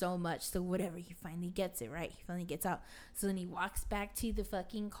back so much. So whatever, he finally gets it, right? He finally gets out. So then he walks back to the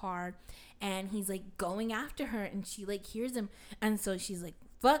fucking car, and he's like going after her, and she like hears him, and so she's like,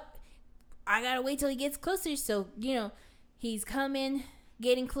 fuck, I gotta wait till he gets closer. So, you know, he's coming,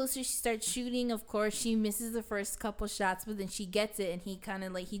 getting closer, she starts shooting. Of course she misses the first couple shots, but then she gets it, and he kind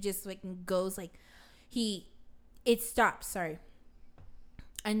of like, he just like goes like, it stops, sorry.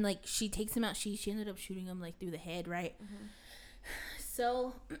 And like she takes him out. She ended up shooting him like through the head, right?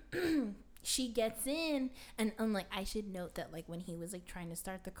 So she gets in, and like I should note that like when he was like trying to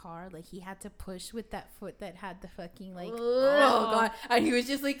start the car, like he had to push with that foot that had the fucking like, oh god, and he was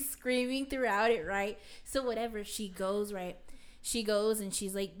just like screaming throughout it, right? So whatever, she goes, right? She goes and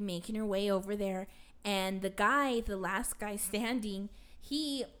she's like making her way over there, and the last guy standing,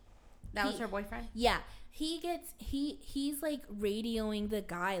 that was her boyfriend? Yeah. He's like radioing the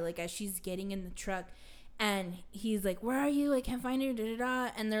guy like as she's getting in the truck, and he's like, where are you? I can't find her, da da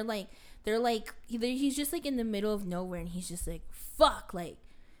da. And he's just like in the middle of nowhere, and he's just like, fuck. Like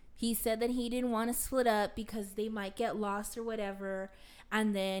he said that he didn't want to split up because they might get lost or whatever.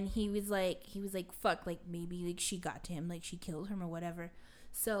 And then he was like fuck, like maybe like she got to him, like she killed him or whatever.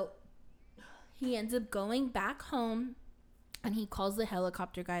 So he ends up going back home, and he calls the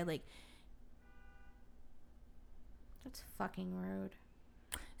helicopter guy. Like, that's fucking rude.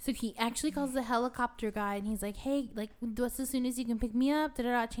 So he actually calls the helicopter guy, and he's like, hey, like, what's as soon as you can pick me up?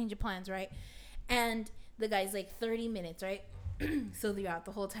 Da-da-da, change of plans, right? And the guy's like, 30 minutes, right? So throughout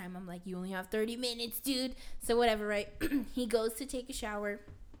the whole time, I'm like, you only have 30 minutes, dude. So whatever, right? He goes to take a shower.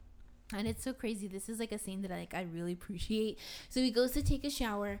 And it's so crazy. This is like a scene that I really appreciate. So he goes to take a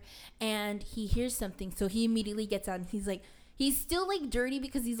shower, and he hears something. So he immediately gets out, and he's like, he's still like dirty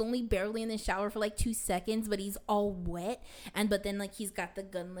because he's only barely in the shower for like 2 seconds, but he's all wet. But then like he's got the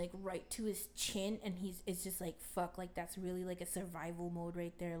gun like right to his chin, and it's just like, fuck, like that's really like a survival mode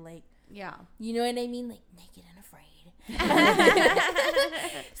right there. Like, yeah, you know what I mean? Like naked and afraid.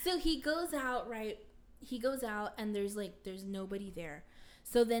 So he goes out, right? He goes out, and there's nobody there.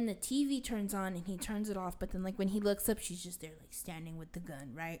 So then the TV turns on, and he turns it off. But then, like, when he looks up, she's just there, like, standing with the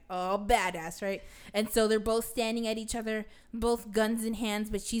gun, right? Oh, badass, right? And so they're both standing at each other, both guns in hands,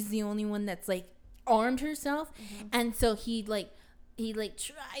 but she's the only one that's, like, armed herself. Mm-hmm. And so he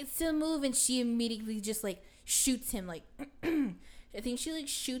tries to move, and she immediately just, like, shoots him, like, I think she, like,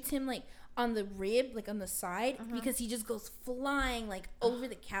 shoots him, like, on the rib, like, on the side, because he just goes flying, like, over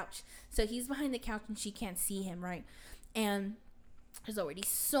the couch. So he's behind the couch, and she can't see him, right? And there's already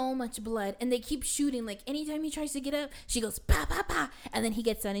so much blood, and they keep shooting. Like anytime he tries to get up, she goes pa pa pa, and then he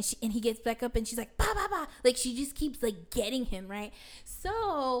gets done, and he gets back up, and she's like pa pa pa. Like she just keeps like getting him, right?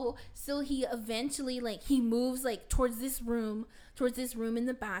 So he eventually like he moves like towards this room in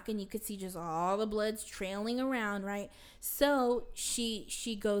the back, and you could see just all the blood's trailing around, right? So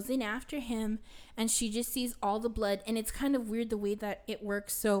she goes in after him, and she just sees all the blood, and it's kind of weird the way that it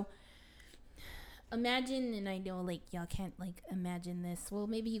works. So imagine, and I know like y'all can't like imagine this. Well,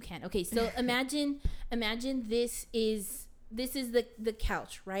 maybe you can. Okay, so imagine this is the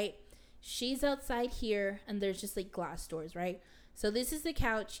couch, right? She's outside here, and there's just like glass doors, right? So this is the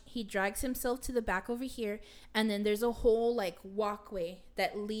couch. He drags himself to the back over here, and then there's a whole like walkway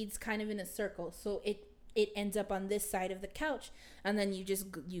that leads kind of in a circle. So it ends up on this side of the couch, and then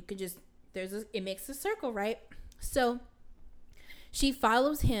it makes a circle, right? So She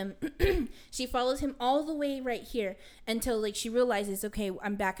follows him. She follows him all the way right here until like she realizes, okay,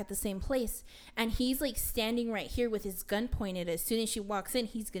 I'm back at the same place. And he's like standing right here with his gun pointed. As soon as she walks in,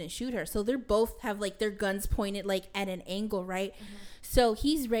 he's gonna shoot her. So they're both have like their guns pointed like at an angle, right? Mm-hmm. So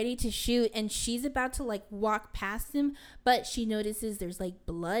he's ready to shoot, and she's about to like walk past him, but she notices there's like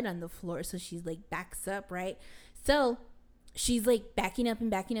blood on the floor, so she's like backs up, right? So she's like backing up,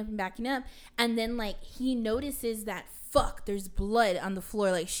 and then like he notices that fuck, there's blood on the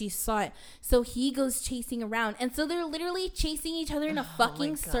floor, like she saw it. So he goes chasing around, and so they're literally chasing each other in a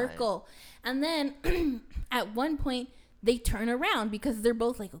fucking circle. And then at one point they turn around because they're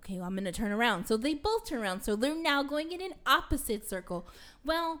both like, okay, well, I'm gonna turn around. So they both turn around, so they're now going in an opposite circle.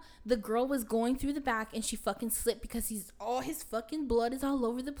 Well, the girl was going through the back and she fucking slipped because his fucking blood is all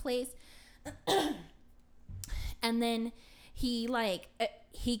over the place. And then he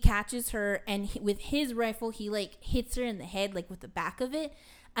catches her, and with his rifle he like hits her in the head like with the back of it.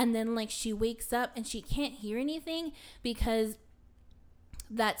 And then like she wakes up and she can't hear anything because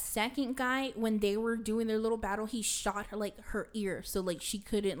that second guy, when they were doing their little battle, he shot her like her ear, so like she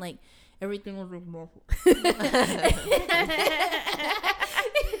couldn't, like everything was like muffled.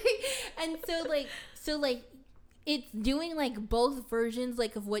 And so like it's doing like both versions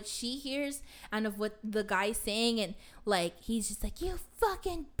like of what she hears and of what the guy's saying, and like he's just like, you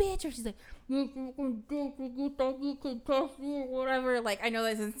fucking bitch, or she's like, you fucking bitch, you thought you could test me or whatever. Like, I know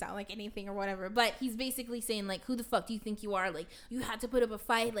that doesn't sound like anything or whatever, but he's basically saying like, who the fuck do you think you are? Like, you had to put up a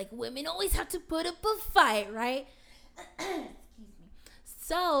fight. Like, women always have to put up a fight, right? Excuse me.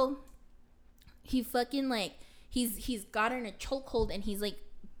 So he fucking like he's got her in a chokehold, and he's like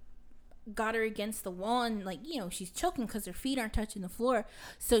got her against the wall, and like, you know, she's choking because her feet aren't touching the floor.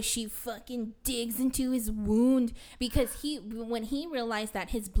 So she fucking digs into his wound because when he realized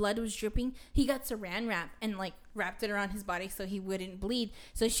that his blood was dripping, he got saran wrap and like wrapped it around his body so he wouldn't bleed.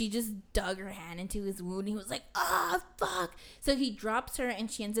 So she just dug her hand into his wound. He was like, oh fuck. So he drops her, and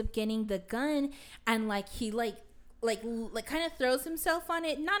she ends up getting the gun, and like he like kind of throws himself on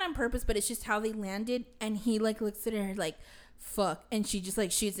it, not on purpose, but it's just how they landed. And he like looks at her like, fuck, and she just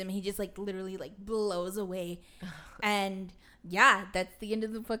like shoots him. He just like literally like blows away. And yeah, that's the end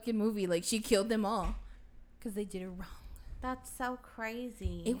of the fucking movie. Like, she killed them all because they did it wrong. That's so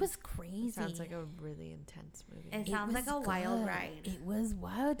crazy. It was crazy. It sounds like a really intense movie. It sounds like a wild ride. It was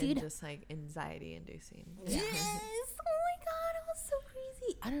wild, dude. And just like anxiety inducing. Yes. Oh my god, it was so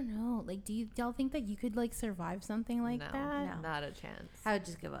crazy. I don't know. Like, do y'all think that you could like survive something like that? No, not a chance. I would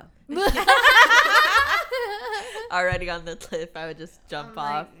just give up. Already on the cliff, I would just jump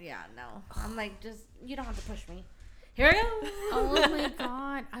off. Like, yeah, no. I'm like, just, you don't have to push me. Here I go. Oh my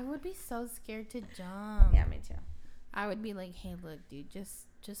god, I would be so scared to jump. Yeah, me too. I would be like, hey, look, dude, just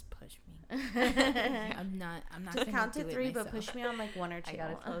push me. I'm not just count to 3, but push me on like 1 or 2. I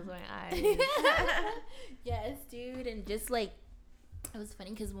gotta close my eyes. Yes, dude. And just like, it was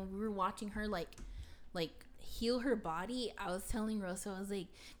funny because when we were watching her like heal her body, I was telling Rosa, I was like,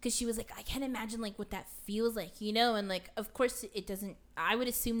 because she was like, I can't imagine like what that feels like, you know. And like, of course it doesn't, I would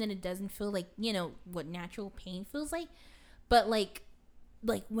assume that it doesn't feel like, you know, what natural pain feels like. But like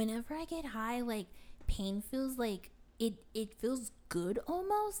whenever I get high, like pain feels like it feels good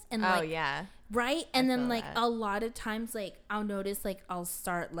almost. And like, oh yeah, right. And then like that. a lot of times, like I'll notice like I'll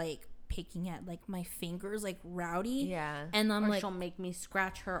start like picking at like my fingers like rowdy. Yeah. And I'm or like, she'll make me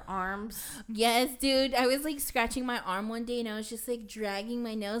scratch her arms. yes, dude. I was like scratching my arm one day, and I was just like dragging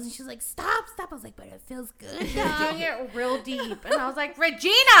my nose, and she's like, stop. I was like, but it feels good. Dug it real deep, and I was like,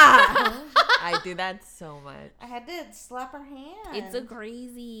 Regina. I do that so much. I had to slap her hand. It's a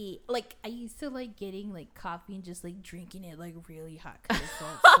crazy. Like, I used to like getting like coffee and just like drinking it like really hot because it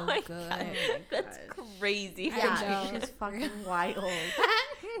felt so my good. God. That's crazy. Yeah, she's fucking wild.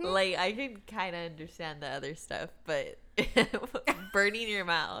 Like, I can kind of understand the other stuff, but burning your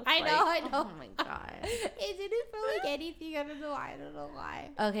mouth. I know. Oh my god. It didn't feel like anything. I don't know why.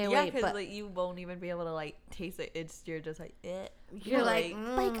 Okay, Yeah, wait, because but like you won't even be able to like taste it. You're just like it. you're like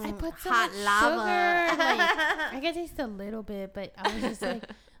Like, I put so hot much lava. sugar. Like, I can taste a little bit, but I was just like,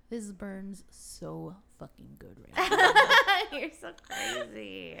 this burns so fucking good right now. You're so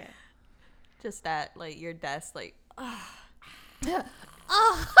crazy. Just at like your desk, like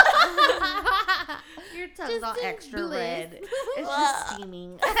Your tongue's Just all in extra bliss. red. It's just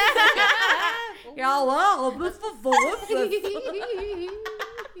steaming. Yeah, well, this is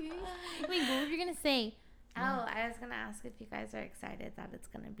Wait, what were you gonna say? Oh, I was gonna ask if you guys are excited that it's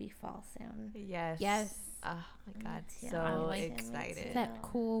gonna be fall soon. yes, Yes. Oh my god, too. so I like it, me excited. too. That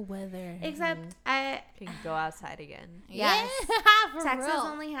cool weather. Except I Can go outside again. Yes. For Texas real.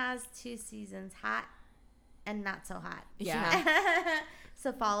 only has 2 seasons, hot and not so hot. Yeah.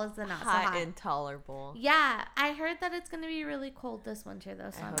 So fall is the not Hot so hot. and tolerable. Yeah, I heard that it's going to be really cold this winter,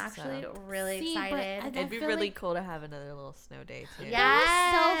 though, so I I'm hope actually so. really See, but excited. It'd be feel really like- cool to have another little snow day too.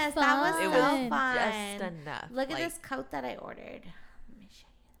 Yes, so that was fun. It so was fun. just enough. Look at like, this coat that I ordered. Let me show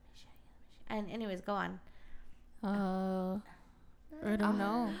you. And anyways, go on. I don't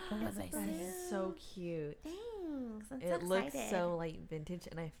know. What was I It's saying? It's so cute. Thanks. I'm so It looks excited. so like vintage,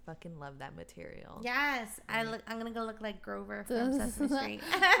 and I fucking love that material. Yes, I'm gonna go look like Grover from Sesame Street.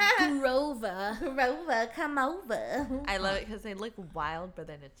 Grover. Grover, come over. I love it because they look wild, but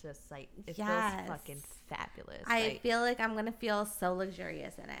then it's just like it Yes. feels fucking fabulous. I like, feel like I'm gonna feel so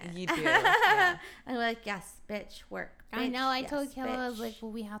luxurious in it. You do, yeah. I'm like, yes, bitch, work. I bitch, know. I yes, told Kayla, I was bitch. like,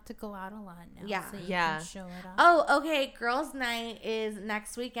 well, we have to go out a lot now. Yeah. So you Yeah. can show it off. Oh, okay. Girls' night is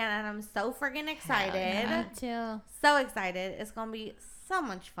next weekend, and I'm so friggin' excited. Me too. So excited. It's gonna be so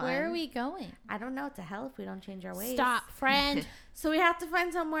much fun. Where are we going? I don't know. To hell if we don't change our ways. Stop, friend. So we have to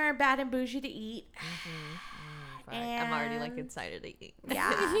find somewhere bad and bougie to eat. Fuck, I'm already like And- excited to eat.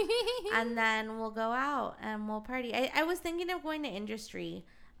 Yeah. And then we'll go out and we'll party. I was thinking of going to Industry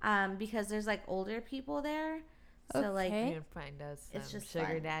because there's like older people there. So like, Okay. You can find us some It's just sugar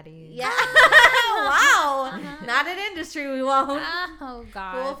fun. daddies. yeah. Wow. Not at Industry, we won't. Oh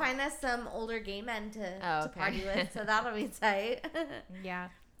But we'll God. find us some older gay men to okay. party with, so that'll be tight. Yeah.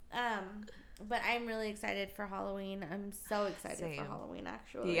 But I'm really excited for Halloween. I'm so excited Same. for Halloween,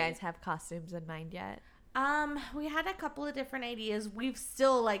 actually. Do you guys have costumes in mind yet? We had a couple of different ideas. We've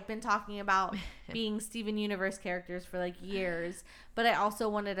still like been talking about being Steven Universe characters for like years, but I also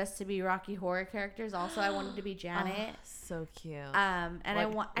wanted us to be Rocky Horror characters. Also, I wanted to be Janet. Oh, so cute.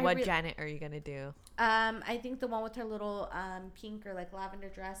 And what Janet are you gonna do? I think the one with her little pink or like lavender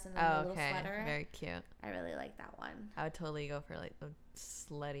dress and then the Oh, little okay. sweater. Very cute. I really like that one. I would totally go for like the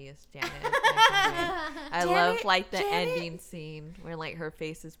sluttiest Janet. I love Janet, like the Janet. ending scene where like her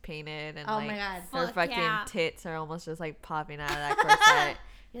face is painted and Oh like my god. her Fuck fucking yeah. tits are almost just like popping out of that corset.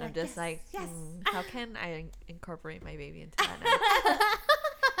 You're I'm just yes, like, yes. how can I incorporate my baby into that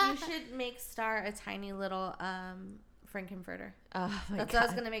now? You should make Star a tiny little Frankenfurter. Oh my That's god. what I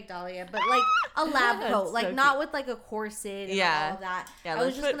was gonna make Dahlia, but like a lab That's coat, like so not cute. with like a corset and Yeah. all of that. Yeah, I was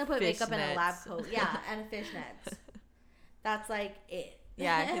let's just gonna put fish makeup in a lab nets. coat, yeah, and fishnets. That's like it.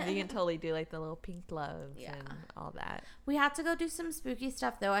 Yeah, because you can totally do like the little pink gloves Yeah. and all that. We have to go do some spooky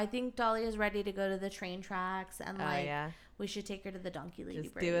stuff though. I think Dahlia's ready to go to the train tracks, and Oh like yeah. we should take her to the Donkey Lady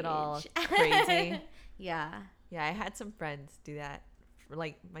Just Bridge. do it all crazy. Yeah. Yeah, I had some friends do that. For,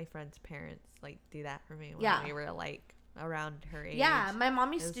 like my friends' parents like do that for me when Yeah. we were like around her age. Yeah, my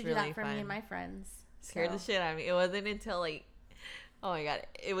mom used It was to do really that for me fun. and my friends. Scared the So- shit out of me. It wasn't until like, oh my god,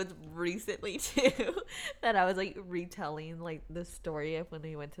 it was recently too that I was like retelling like the story of when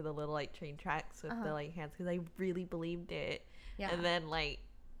we went to the little like train tracks with the like hands because I really believed it. Yeah. And then like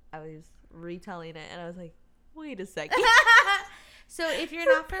I was retelling it and I was like, wait a second, So if you're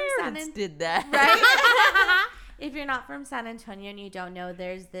her not from San parents Antonio, did that, right? If you're not from San Antonio and you don't know,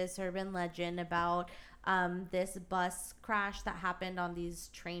 there's this urban legend about this bus crash that happened on these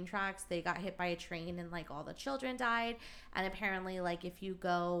train tracks. They got hit by a train and like all the children died. And apparently, like if you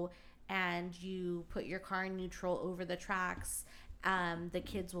go and you put your car in neutral over the tracks, the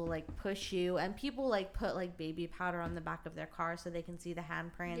kids will like push you, and people like put like baby powder on the back of their car so they can see the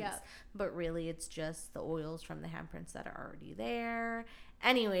handprints. Yep. But really, it's just the oils from the handprints that are already there.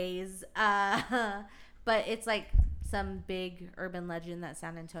 Anyways, but it's like some big urban legend that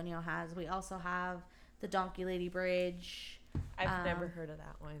San Antonio has. We also have the Donkey Lady Bridge. I've never heard of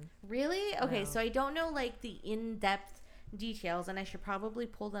that one. Really? Okay, No. so I don't know like the in-depth details, and I should probably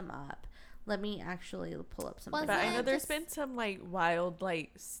pull them up. Let me actually pull up some. Was But I it know there's just- been some like wild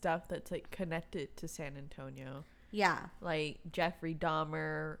like stuff that's like connected to San Antonio. Yeah. Like Jeffrey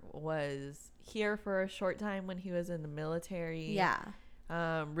Dahmer was here for a short time when he was in the military. Yeah.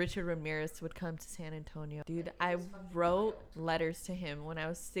 Richard Ramirez would come to San Antonio. Dude, I wrote letters to him when I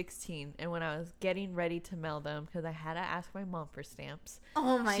was 16, and when I was getting ready to mail them because I had to ask my mom for stamps.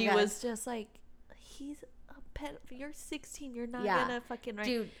 Oh my She god. was just like, he's a pet. You're 16. You're not Yeah. gonna fucking write.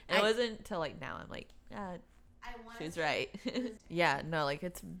 Dude, And it wasn't until like now I'm like, she was right. Yeah, no, like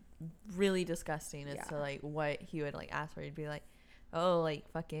it's really disgusting as to Yeah. like what he would like ask for. He'd be like, oh, like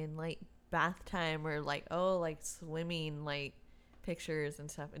fucking like bath time, or like, oh, like swimming like pictures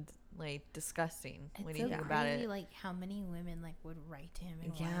and stuff. It's like disgusting when you so think about crazy, it. like how many women like would write to him and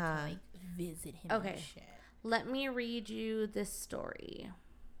want Yeah. to like visit him. Okay. And shit. Let me read you this story.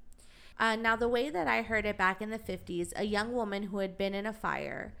 Now, the way that I heard it back in the 50s, a young woman who had been in a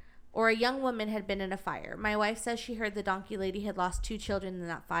fire or a young woman had been in a fire. My wife says she heard the donkey lady had lost 2 children in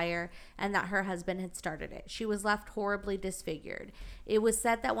that fire and that her husband had started it. She was left horribly disfigured. It was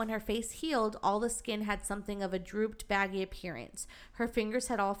said that when her face healed, all the skin had something of a drooped, baggy appearance. Her fingers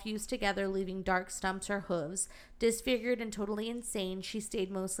had all fused together, leaving dark stumps or hooves. Disfigured and totally insane, she stayed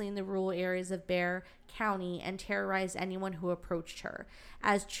mostly in the rural areas of Bexar County and terrorized anyone who approached her.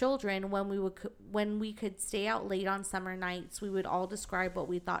 As children, when we could stay out late on summer nights, we would all describe what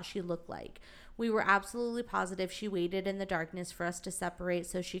we thought she looked like. We were absolutely positive she waited in the darkness for us to separate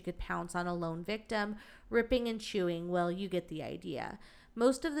so she could pounce on a lone victim, ripping and chewing. Well, you get the idea.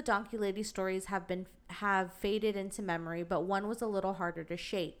 Most of the donkey lady stories have faded into memory, but one was a little harder to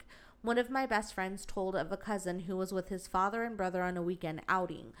shake. One of my best friends told of a cousin who was with his father and brother on a weekend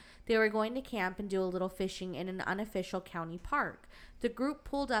outing. They were going to camp and do a little fishing in an unofficial county park. The group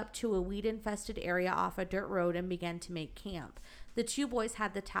pulled up to a weed-infested area off a dirt road and began to make camp. The 2 boys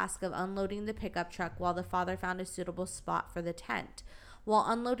had the task of unloading the pickup truck while the father found a suitable spot for the tent. While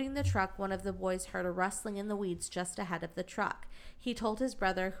unloading the truck, one of the boys heard a rustling in the weeds just ahead of the truck. He told his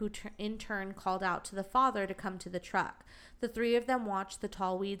brother, who in turn called out to the father to come to the truck. The 3 of them watched the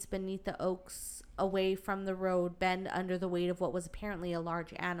tall weeds beneath the oaks away from the road bend under the weight of what was apparently a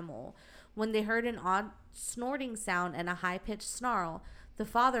large animal. When they heard an odd snorting sound and a high-pitched snarl, the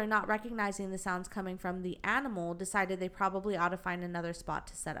father, not recognizing the sounds coming from the animal, decided they probably ought to find another spot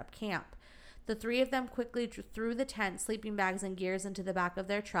to set up camp. The 3 of them quickly threw the tent, sleeping bags, and gears into the back of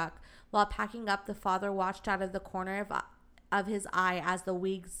their truck. While packing up, the father watched out of the corner of his eye as the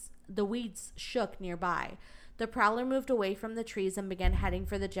weeds shook nearby. The prowler moved away from the trees and began heading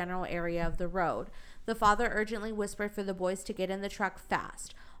for the general area of the road. The father urgently whispered for the boys to get in the truck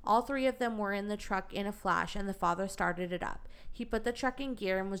fast. All 3 of them were in the truck in a flash, and the father started it up. He put the truck in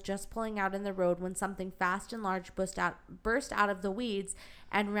gear and was just pulling out in the road when something fast and large burst out of the weeds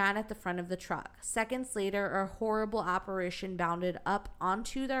and ran at the front of the truck. Seconds later, a horrible apparition bounded up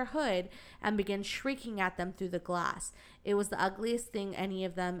onto their hood and began shrieking at them through the glass. It was the ugliest thing any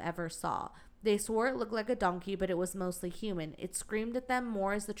of them ever saw. They swore it looked like a donkey, but it was mostly human. It screamed at them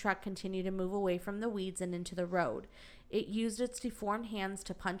more as the truck continued to move away from the weeds and into the road. It used its deformed hands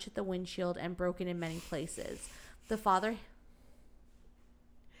to punch at the windshield and broke it in many places. The father...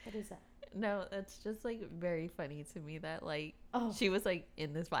 What is that? No, that's just like very funny to me that like she was like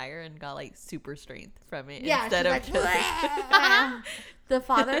in this fire and got like super strength from it. Yeah, instead of like, just The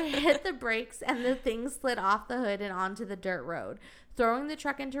father hit the brakes and the thing slid off the hood and onto the dirt road. Throwing the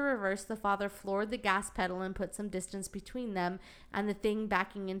truck into reverse, the father floored the gas pedal and put some distance between them and the thing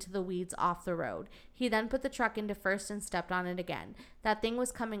backing into the weeds off the road. He then put the truck into first and stepped on it again. That thing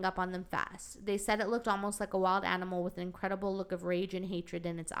was coming up on them fast. They said it looked almost like a wild animal with an incredible look of rage and hatred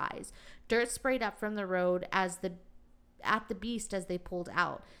in its eyes. Dirt sprayed up from the road at the beast as they pulled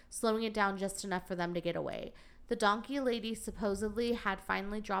out, slowing it down just enough for them to get away. The donkey lady supposedly had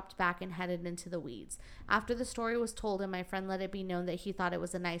finally dropped back and headed into the weeds. After the story was told and my friend let it be known that he thought it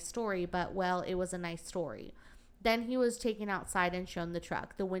was a nice story, but, well, it was a nice story. Then he was taken outside and shown the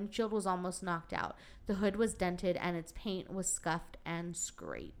truck. The windshield was almost knocked out. The hood was dented and its paint was scuffed and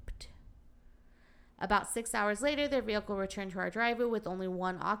scraped. About 6 hours later, their vehicle returned to our driveway with only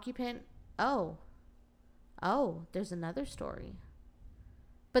 1 occupant. Oh, there's another story.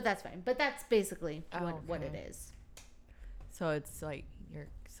 But that's fine. But that's basically what it is. So it's like you're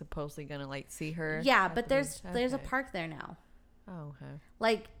supposedly gonna like see her. Yeah, but there's a park there now. Oh, okay.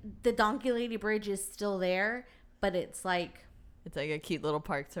 Like the Donkey Lady Bridge is still there, but it's like a cute little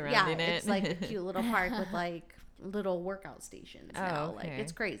park surrounding it. Yeah, it's like a cute little park with like little workout stations now. Okay. Like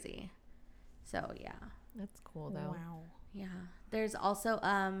it's crazy. So yeah. That's cool though. Wow. Yeah. There's also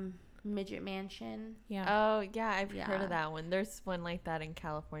Midget Mansion. Yeah. Oh yeah, I've heard of that one. There's one like that in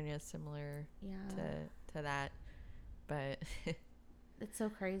California, similar to that, but it's so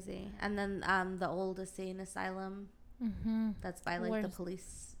crazy. And then the old insane asylum. Mm-hmm. That's by like the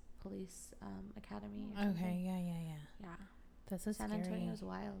police academy. Okay. Yeah. That's so San Antonio's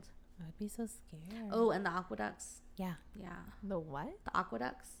wild. I'd be so scared. Oh, and the aqueducts. Yeah. The what? The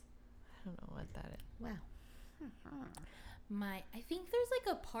aqueducts. I don't know what that is. Wow. I think there's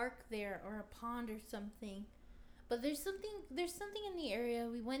like a park there or a pond or something, but there's something in the area.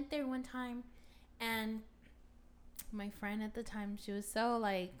 We went there one time, and my friend at the time, she was so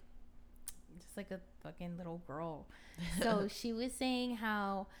like just like a fucking little girl. So she was saying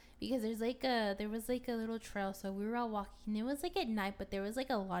how, because there was like a little trail, so we were all walking. It was like at night, but there was like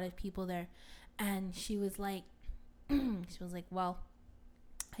a lot of people there, and she was like well,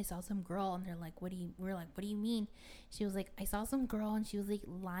 I saw some girl, and they're like, we're like, what do you mean? She was like, I saw some girl, and she was like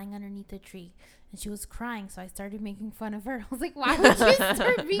lying underneath a tree, and she was crying, so I started making fun of her. I was like, why would you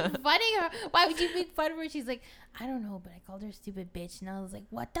start making fun of her? Why would you make fun of her? She's like, I don't know, but I called her stupid bitch. And I was like,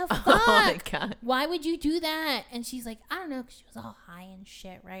 what the fuck? Oh my God. Why would you do that? And she's like, I don't know, because she was all high and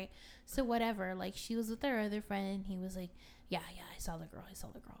shit, right? So whatever, like, she was with her other friend, and he was like, yeah, I saw the girl,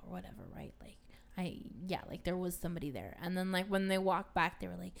 or whatever, right? Like, like there was somebody there. And then like when they walked back, they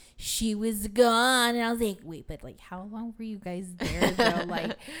were like, she was gone. And I was like, wait, but like how long were you guys there though?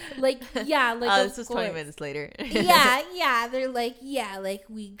 like yeah, like this was 20 minutes later. yeah, they're like, yeah, like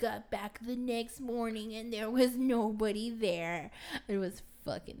we got back the next morning and there was nobody there. It was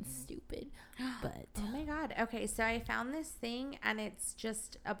fucking stupid. But oh my God. Okay, so I found this thing, and it's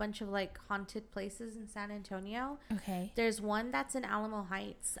just a bunch of like haunted places in San Antonio. okay. There's one that's in Alamo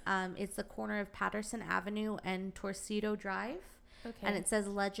Heights. It's the corner of Patterson Avenue and Torcito Drive. Okay. And it says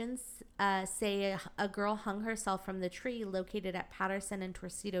legends say a girl hung herself from the tree located at Patterson and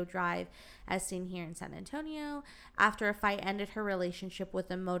Torcito Drive, as seen here in San Antonio, after a fight ended her relationship with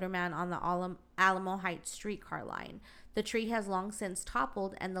a motorman on the Alamo Heights streetcar line. The tree has long since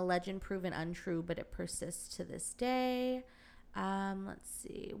toppled, and the legend proven untrue, but it persists to this day. Let's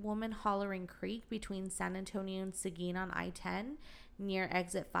see. Woman Hollering Creek between San Antonio and Seguin on I-10 near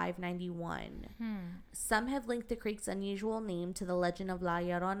exit 591. Some have linked the creek's unusual name to the legend of La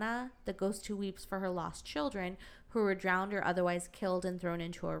Llorona, the ghost who weeps for her lost children who were drowned or otherwise killed and thrown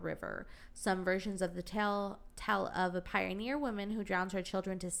into a river. Some versions of the tale tell of a pioneer woman who drowns her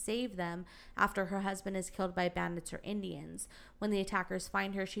children to save them after her husband is killed by bandits or Indians. When the attackers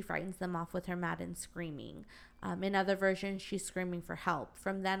find her, she frightens them off with her maddened screaming. In other versions, she's screaming for help.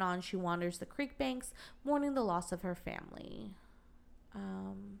 From then on, she wanders the creek banks, mourning the loss of her family.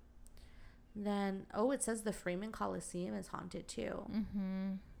 Then, it says the Freeman Coliseum is haunted too.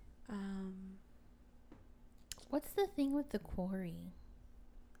 What's the thing with the quarry?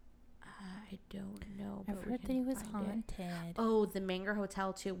 I don't know. I've heard that it was haunted. Oh, the Manger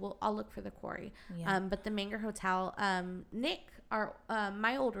Hotel too. Well, I'll look for the quarry. Yeah. But the Manger Hotel, Nick,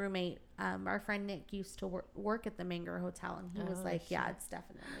 my old roommate, our friend Nick used to work at the Manger Hotel, and he was like, yeah, it's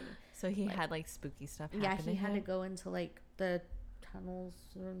definitely. So he had like spooky stuff happen. Yeah, he to had him? to go into like the tunnels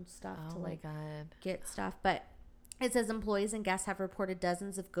and stuff to like God. get stuff. But it says employees and guests have reported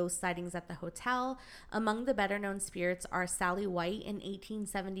dozens of ghost sightings at the hotel. Among the better known spirits are Sally White, an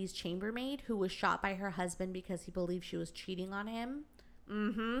 1870s chambermaid who was shot by her husband because he believed she was cheating on him.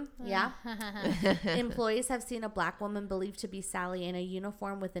 Yeah. Employees have seen a black woman believed to be Sally in a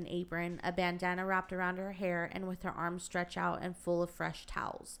uniform with an apron, a bandana wrapped around her hair, and with her arms stretched out and full of fresh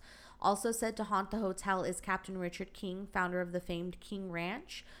towels. Also said to haunt the hotel is Captain Richard King, founder of the famed King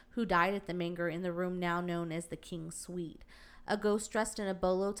Ranch, who died at the Manger in the room now known as the King Suite. A ghost dressed in a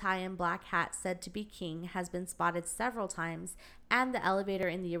bolo tie and black hat said to be King has been spotted several times, and the elevator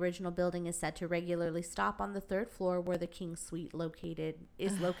in the original building is said to regularly stop on the third floor where the King Suite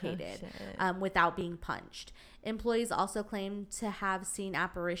is located without being punched. Employees also claim to have seen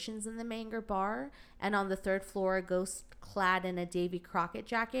apparitions in the Manger bar, and on the third floor, a ghost clad in a Davy Crockett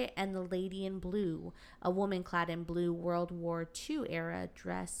jacket, and the lady in blue, a woman clad in blue World War II era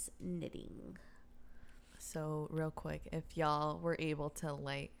dress knitting. So real quick, if y'all were able to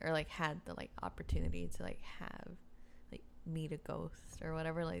had the opportunity to have meet a ghost or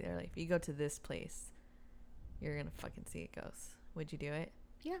whatever, they're if you go to this place, you're gonna fucking see a ghost. Would you do it?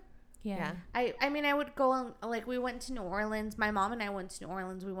 Yeah. I mean, I would go on, we went to New Orleans. My mom and I went to New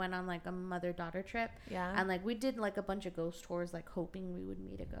Orleans. We went on a mother-daughter trip. Yeah. And we did a bunch of ghost tours, hoping we would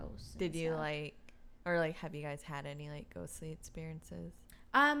meet a ghost. Did you have you guys had any ghostly experiences?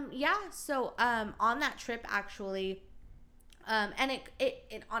 Yeah. So on that trip actually, and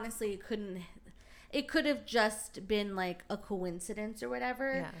it honestly it could have just been a coincidence or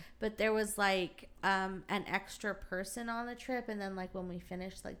whatever. Yeah. But there was an extra person on the trip, and then when we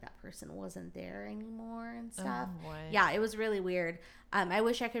finished, that person wasn't there anymore and stuff. Oh, boy. Yeah, it was really weird. I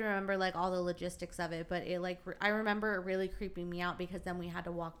wish I could remember all the logistics of it, but it I remember it really creeping me out because then we had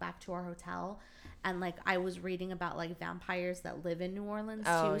to walk back to our hotel. And I was reading about vampires that live in New Orleans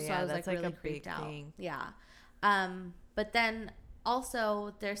too, so I was really creeped out. Thing. Yeah. But then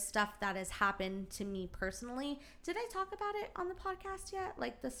also there's stuff that has happened to me personally. Did I talk about it on the podcast yet?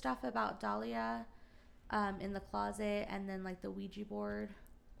 The stuff about Dahlia in the closet, and then the Ouija board.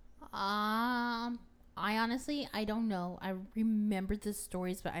 I honestly, I don't know. I remember the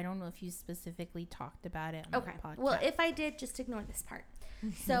stories, but I don't know if you specifically talked about it on the podcast. Well, if I did, just ignore this part.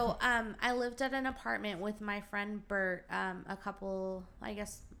 So, I lived at an apartment with my friend Bert, a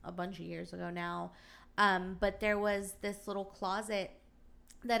bunch of years ago now. But there was this little closet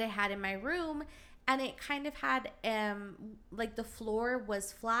that I had in my room, and it kind of had like the floor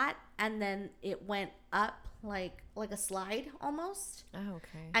was flat and then it went up like a slide almost. Oh,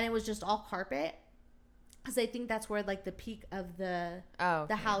 okay. And it was just all carpet. Because I think that's where like the peak of the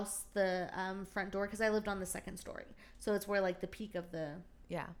house, the front door, because I lived on the second story, so it's where like the peak of the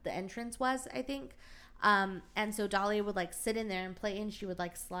entrance was, I think. And so Dahlia would like sit in there and play, and she would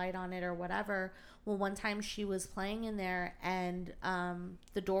like slide on it or whatever. Well, one time she was playing in there, and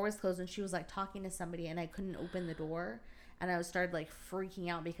the door was closed, and she was like talking to somebody, and I couldn't open the door. And I started like freaking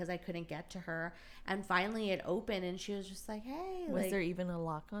out because I couldn't get to her. And finally it opened, and she was just like, hey. Was like, there even a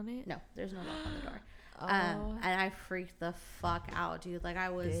lock on it? No, there's no lock on the door. Oh. And I freaked the fuck out, dude. Like I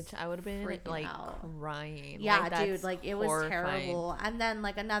was, bitch, I would have been like crying. Yeah, like, dude. Like it was terrible. And then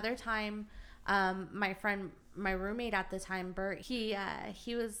like another time, my roommate at the time, Bert, he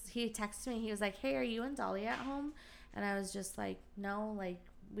texted me. He was like, hey, are you and Dahlia at home? And I was just like, no, like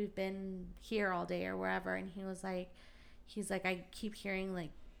we've been here all day or wherever. And he's like, I keep hearing like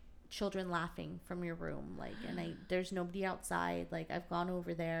children laughing from your room, like, and there's nobody outside, like I've gone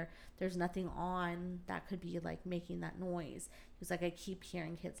over there's nothing on that could be like making that noise. He was like, I keep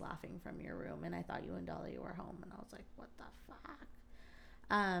hearing kids laughing from your room, and I thought you and Dahlia were home. And I was like, what the fuck.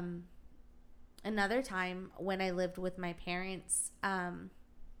 Another time when I lived with my parents,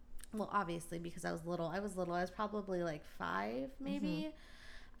 well, obviously because I was little, I was probably like 5 maybe.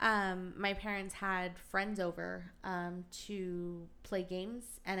 My parents had friends over to play games,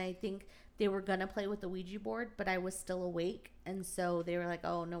 and I think they were gonna play with the Ouija board, but I was still awake, and so they were like,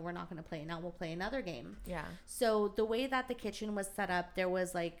 oh no, we're not gonna play it now, we'll play another game. Yeah. So the way that the kitchen was set up, there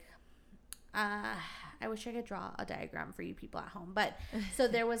was like I wish I could draw a diagram for you people at home, but so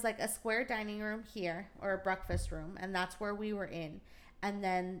there was like a square dining room here, or a breakfast room, and that's where we were in. And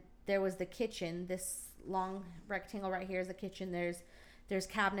then there was the kitchen. This long rectangle right here is the kitchen. There's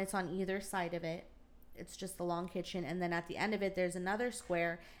cabinets on either side of it. It's just the long kitchen. And then at the end of it, there's another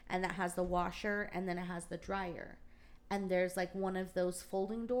square, and that has the washer, and then it has the dryer. And there's like one of those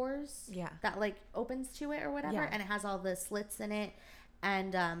folding doors that like opens to it or whatever. And it has all the slits in it.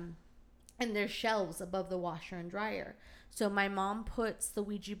 And there's shelves above the washer and dryer. So my mom puts the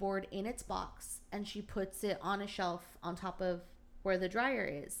Ouija board in its box, and she puts it on a shelf on top of where the dryer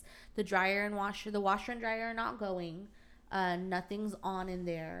is. The washer and dryer are not going. Nothing's on in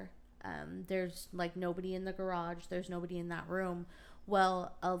there. There's like nobody in the garage. There's nobody in that room.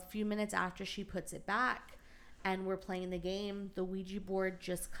 Well, a few minutes after she puts it back and we're playing the game, the Ouija board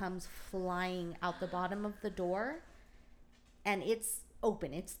just comes flying out the bottom of the door, and it's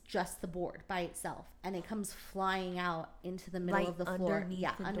open. It's just the board by itself, and it comes flying out into the middle of the floor.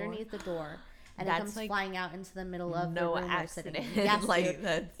 Underneath the door. And it comes like flying out into the middle of the room we're sitting in. Yes, like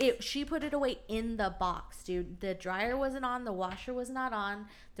she put it away in the box, dude. The dryer wasn't on. The washer was not on.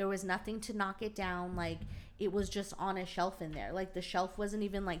 There was nothing to knock it down. Like, it was just on a shelf in there. Like, the shelf wasn't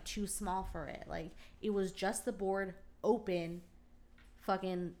even, like, too small for it. Like, it was just the board open,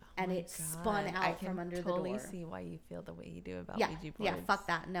 fucking, and it spun out from under the door. I can totally see why you feel the way you do about Ouija boards. Yeah, fuck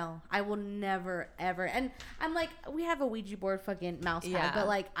that. No, I will never, ever. And I'm like, we have a Ouija board fucking mouse pad, but,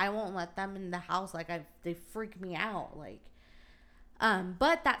 like, I won't let them in the house. Like, they freak me out. Like,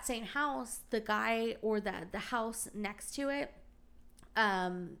 but that same house, the guy, or the house next to it,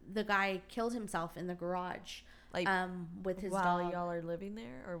 the guy killed himself in the garage. Like, with his while dog. Y'all are living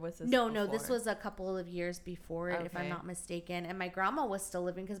there, or was this No, this was a couple of years before it, if I'm not mistaken. And my grandma was still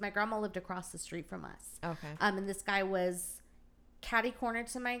living, because my grandma lived across the street from us. Okay. And this guy was catty cornered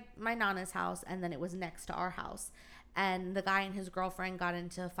to my nana's house, and then it was next to our house. And the guy and his girlfriend got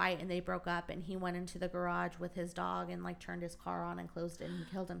into a fight, and they broke up, and he went into the garage with his dog and like turned his car on and closed it, and he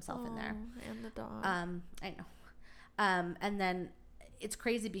killed himself in there. And the dog. I know. And then it's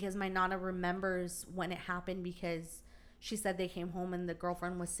crazy because my nana remembers when it happened, because she said they came home and the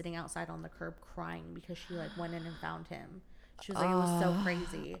girlfriend was sitting outside on the curb crying because she like went in and found him. She was like, it was so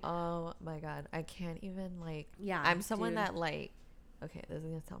crazy. Oh my God. I can't even like, I'm someone that like, okay, this is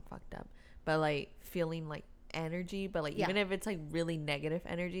gonna sound fucked up, but like feeling like energy, but like even if it's like really negative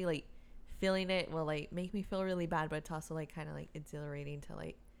energy, like feeling it will like make me feel really bad, but it's also like kind of like exhilarating to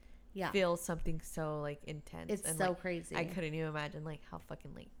like feel something so like intense. It's and so like, crazy. I couldn't even imagine like how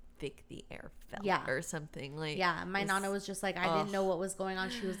fucking like thick the air felt or something. Like, my nana was just like, I didn't know what was going on.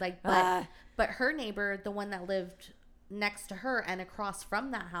 She was like, but her neighbor, the one that lived next to her and across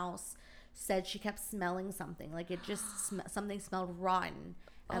from that house, said she kept smelling something. Like, it just something smelled rotten.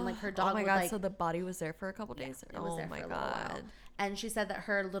 and like her dog. Oh my would, god! like, So the body was there for a couple days. it was Oh there my for a little while. god! And she said that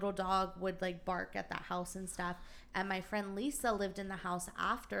her little dog would like bark at that house and stuff. And my friend Lisa lived in the house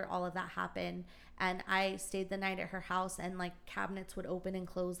after all of that happened. And I stayed the night at her house, and like cabinets would open and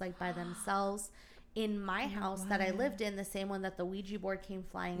close like by themselves. In my house that I lived in, the same one that the Ouija board came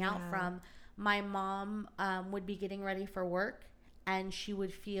flying out from, my mom would be getting ready for work, and she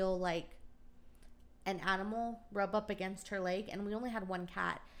would feel like an animal rub up against her leg. And we only had one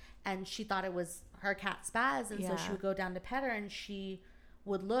cat, and she thought it was her cat Spaz, and so she would go down to pet her, and she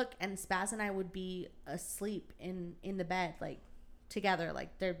would look, and Spaz and I would be asleep in the bed, like together,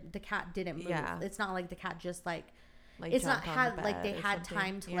 like the cat didn't move. It's not like the cat just like it's not had like they had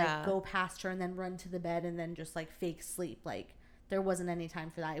time to like go past her and then run to the bed and then just like fake sleep. Like there wasn't any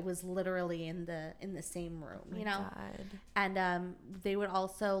time for that. It was literally in the same room, you know. God. And they would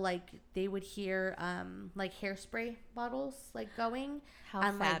also like they would hear like hairspray bottles like going. How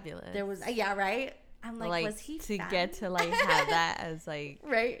and, fabulous! Like, there was right. I'm like was he to fat? Get to like have that as like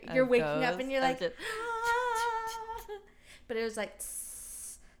right? You're waking up and you're like, but it was like.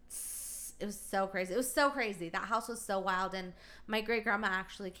 It was so crazy. It was so crazy. That house was so wild. And my great grandma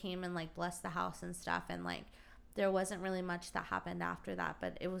actually came and like blessed the house and stuff. And like there wasn't really much that happened after that,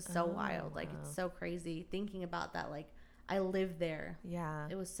 but it was so wild. Like it's so crazy thinking about that. Like I lived there. Yeah.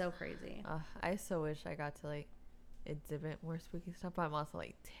 It was so crazy. I so wish I got to like exhibit more spooky stuff, but I'm also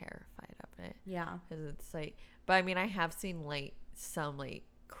like terrified of it. Yeah. Because it's like, but I mean, I have seen like some like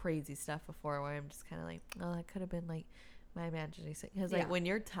crazy stuff before where I'm just kind of like, oh, that could have been like my imagination. Because like when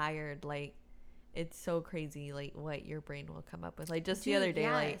you're tired, like it's so crazy like what your brain will come up with. Like just the other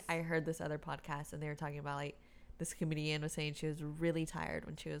day, like I heard this other podcast and they were talking about like this comedian was saying she was really tired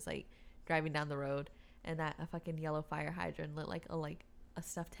when she was like driving down the road and that a fucking yellow fire hydrant looked like a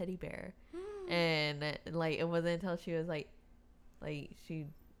stuffed teddy bear. And like it wasn't until she was like she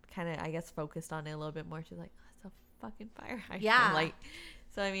kind of I guess focused on it a little bit more. She's like, oh, it's a fucking fire hydrant. Yeah. Like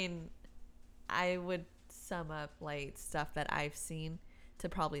so I mean I would sum up like stuff that I've seen to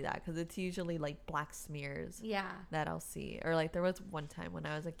probably that, because it's usually like black smears that I'll see. Or like there was one time when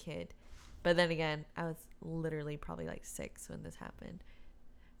I was a kid, but then again I was literally probably like 6 when this happened,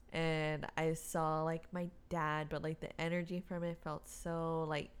 and I saw like my dad, but like the energy from it felt so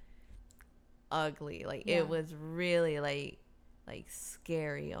like ugly. Like it was really like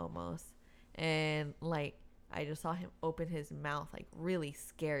scary almost. And like I just saw him open his mouth like really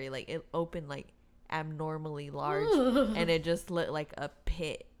scary. Like it opened like abnormally large. And it just looked like a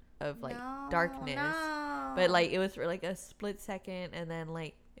pit of like darkness. But like it was for like a split second and then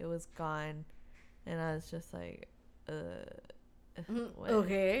like it was gone. And I was just like what?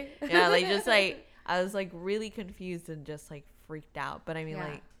 Okay. Yeah, like just like I was like really confused and just like freaked out. But I mean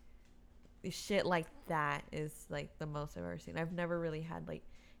like shit like that is like the most I've ever seen. I've never really had like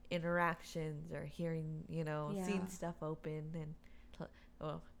interactions or hearing, you know, seeing stuff open. And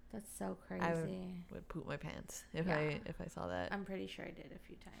that's so crazy. I would poop my pants if I saw that. I'm pretty sure I did a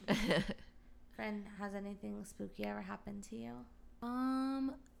few times. Friend, has anything spooky ever happened to you?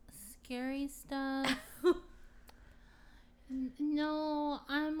 Scary stuff. No,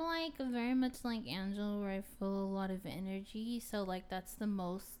 I'm like very much like Angela, where I feel a lot of energy. So like that's the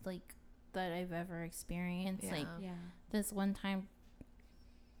most like that I've ever experienced. Like this one time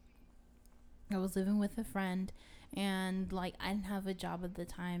I was living with a friend, and like I didn't have a job at the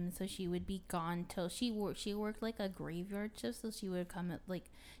time, so she would be gone till she worked like a graveyard shift, so she would come at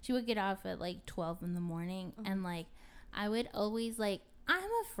like she would get off at like 12 in the morning. And like I would always like, I'm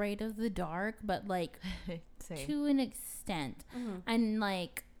afraid of the dark, but like to an extent. And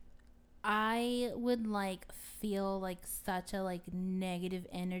like I would like feel like such a like negative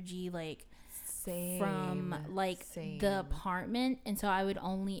energy like from like the apartment, and so I would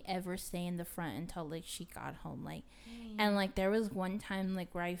only ever stay in the front until like she got home. Like and like there was one time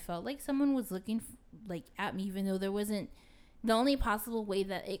like where I felt like someone was looking like at me, even though there wasn't. The only possible way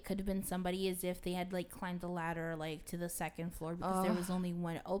that it could have been somebody is if they had like climbed the ladder like to the second floor, because there was only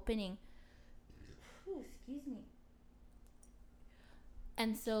one opening. Ooh, excuse me.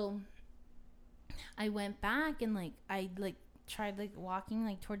 And so I went back and like I like tried like walking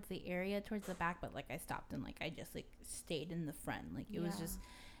like towards the area towards the back, but like I stopped and like I just like stayed in the front. Like it was just,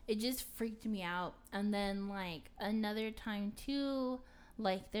 it just freaked me out. And then like another time too,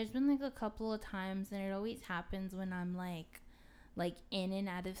 like there's been like a couple of times, and it always happens when I'm like in and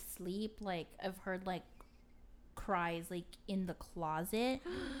out of sleep. Like I've heard like cries like in the closet.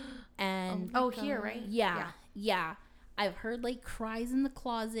 And here, right? Yeah, I've heard like cries in the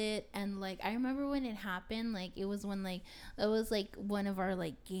closet. And like I remember when it happened, like it was when like it was like one of our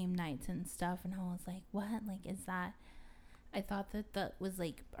like game nights and stuff, and I was like, what like is that? I thought that was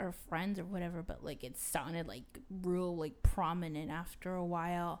like our friends or whatever, but like it sounded like real like prominent after a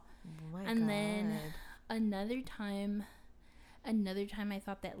while. Oh my And God. then another time I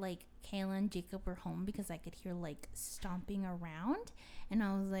thought that like Kayla and Jacob were home because I could hear like stomping around, and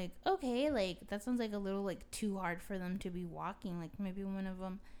I was like, okay, like that sounds like a little like too hard for them to be walking, like maybe one of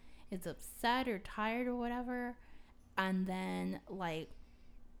them is upset or tired or whatever. And then like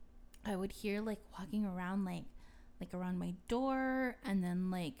I would hear like walking around like around my door, and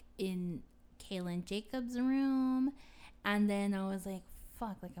then like in Kayla and Jacob's room, and then I was like,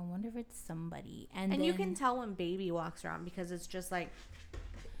 fuck, like I wonder if it's somebody. And then, you can tell when baby walks around because it's just like,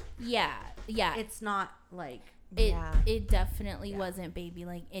 yeah, it's not like it definitely wasn't baby.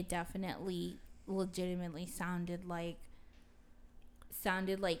 Like it definitely legitimately sounded like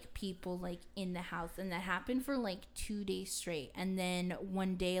people like in the house, and that happened for like 2 days straight. And then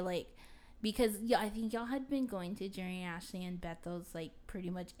one day, like, because I think y'all had been going to Jerry, Ashley, and Bethel's like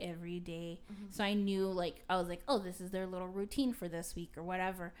pretty much every day. So I knew, like, I was like, oh, this is their little routine for this week or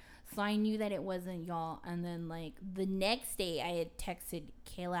whatever. So I knew that it wasn't y'all. And then like the next day I had texted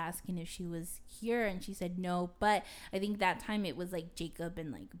Kayla asking if she was here, and she said no. But I think that time it was like Jacob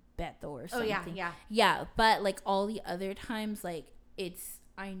and like Bethel or something. Yeah. But like all the other times, like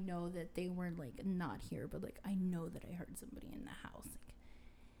I know that they were like not here, but like I know that I heard somebody in the house. Like,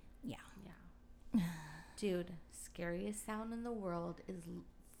 yeah. Dude, scariest sound in the world is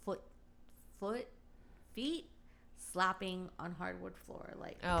feet slapping on hardwood floor.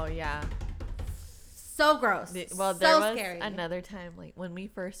 Like, oh yeah, so gross. Well, so there was scary. another time, like when we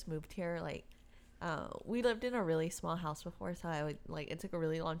first moved here, like we lived in a really small house before, so I would like it took a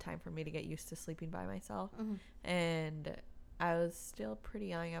really long time for me to get used to sleeping by myself. And I was still pretty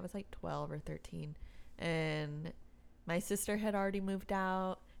young. I was like 12 or 13, and my sister had already moved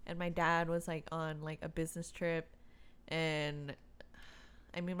out, and my dad was like on like a business trip. And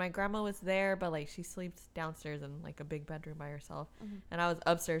I mean, my grandma was there, but like she sleeps downstairs in like a big bedroom by herself. And I was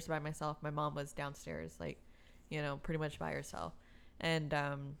upstairs by myself. My mom was downstairs, like, you know, pretty much by herself. And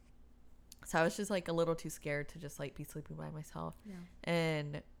so I was just like a little too scared to just like be sleeping by myself.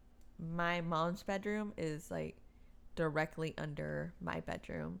 And my mom's bedroom is like directly under my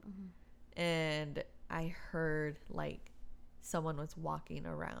bedroom. And I heard like someone was walking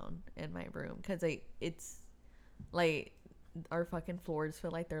around in my room, because it's like our fucking floors feel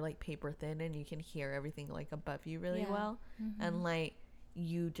like they're like paper thin, and you can hear everything like above you really well. And like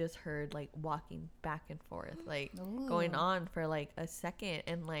you just heard like walking back and forth, like going on for like a second,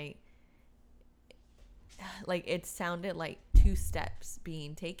 and like it sounded like 2 steps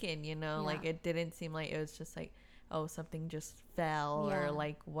being taken, you know. Like it didn't seem like it was just like, oh, something just fell or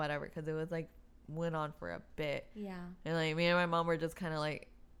like whatever, because it was like went on for a bit. And like me and my mom were just kind of like,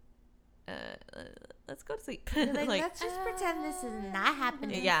 let's go to sleep. Like, let's just pretend this is not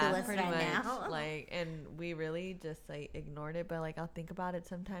happening to us pretty right much now. like, and we really just like ignored it. But like I'll think about it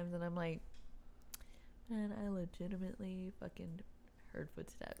sometimes, and I'm like, man, I legitimately fucking heard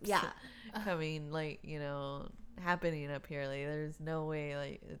footsteps coming, like, you know, happening up here. Like there's no way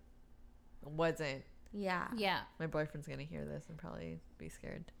like it wasn't. My boyfriend's gonna hear this and probably be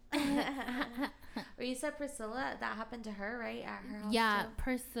scared. Or you said Priscilla, that happened to her, right, at her house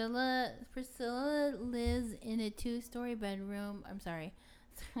too? Priscilla lives in a 2-story bedroom. I'm sorry,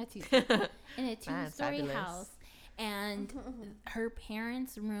 in a 2-story house, and her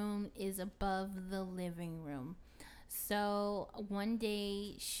parents' room is above the living room. So one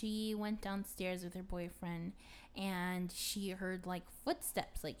day she went downstairs with her boyfriend, and she heard like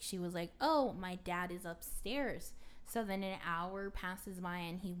footsteps. Like she was like, oh, my dad is upstairs. So then an hour passes by,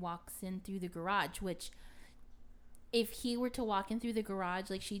 and he walks in through the garage, which if he were to walk in through the garage,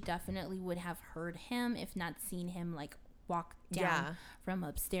 like she definitely would have heard him, if not seen him like walk down from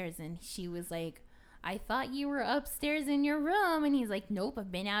upstairs. And she was like, I thought you were upstairs in your room. And he's like, nope,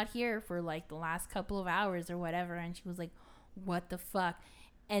 I've been out here for like the last couple of hours or whatever. And she was like, what the fuck?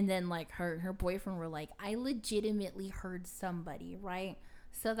 And then like her boyfriend were like, I legitimately heard somebody, right?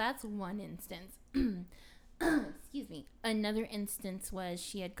 So that's one instance. Excuse me. Another instance was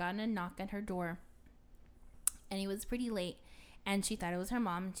she had gotten a knock on her door, and it was pretty late, and she thought it was her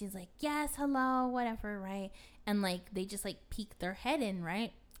mom, and she's like, yes, hello, whatever, right? And like they just like peeked their head in,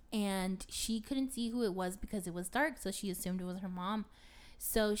 right? And she couldn't see who it was because it was dark, so she assumed it was her mom.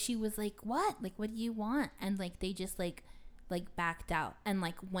 So she was like, what? Like, what do you want? And like they just like backed out and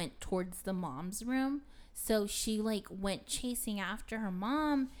like went towards the mom's room. So she like went chasing after her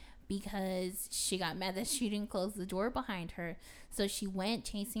mom, because she got mad that she didn't close the door behind her. So she went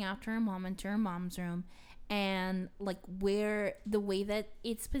chasing after her mom into her mom's room. And like where the way that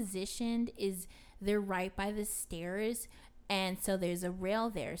it's positioned is they're right by the stairs, And so there's a rail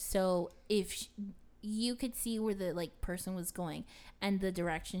there. So if you could see where the like person was going, and the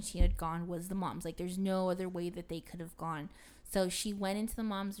direction she had gone was the mom's. Like there's no other way that they could have gone. So she went into the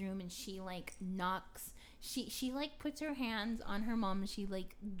mom's room and she like knocks. She like puts her hands on her mom and she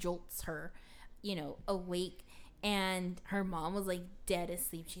like jolts her, awake. And her mom was like dead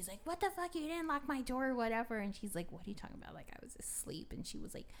asleep. She's like, "What the fuck? You didn't lock my door or whatever." And she's like, "What are you talking about?" Like, I was asleep. And she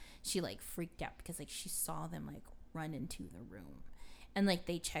was like, she like freaked out because like she saw them like run into the room. And like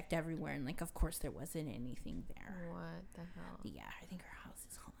they checked everywhere. And like, of course, there wasn't anything there. What the hell? Yeah, I think her house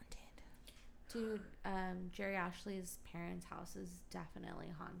is haunted. Dude, Jerry Ashley's parents' house is definitely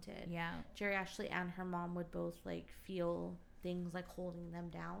haunted. Yeah. Jerry Ashley and her mom would both like feel things like holding them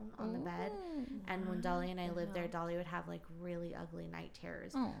down on the bed. And when Dolly and I lived there, Dolly would have like really ugly night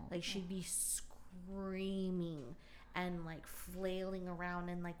terrors. Like she'd be screaming and like flailing around,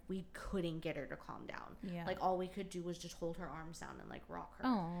 and like we couldn't get her to calm down. Yeah. Like all we could do was just hold her arms down and like rock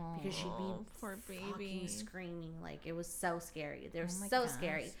her because she'd be poor fucking screaming. Like it was so scary. They were so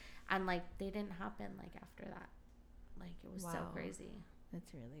scary, and like they didn't happen like after that. Like it was so crazy.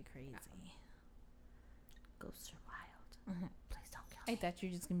 That's really crazy. Yeah. Ghosts are wild. Please don't kill me. I thought you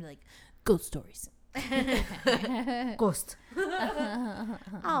were just gonna be like ghost stories. Ghost.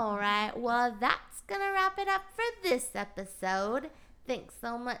 All right. Well, that's gonna wrap it up for this episode. Thanks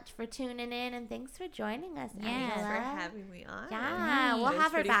so much for tuning in, and thanks for joining us. Thanks for having me on. Yeah, we'll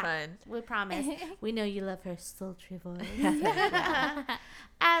have her back. Fun. We promise. We know you love her sultry voice.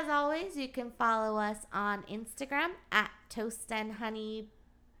 As always, you can follow us on Instagram at Toast and Honey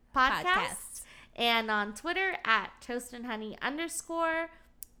Podcast. And on Twitter at toastandhoney_,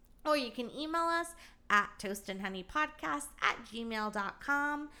 or you can email us at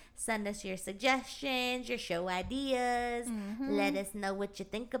toastandhoneypodcast@gmail.com. Send us your suggestions, your show ideas. Let us know what you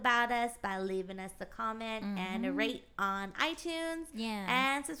think about us by leaving us a comment and a rate on iTunes. Yeah.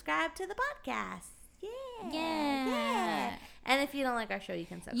 And subscribe to the podcast. Yeah. And if you don't like our show, you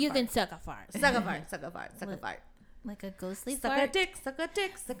can suck a fart. You can suck a fart. Suck a fart, suck a fart, suck a fart. Like a ghostly Suck fart. a dick, suck a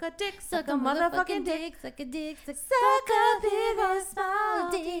dick, suck a dick, Suck a motherfucking dick. Suck a dick. Suck a big or small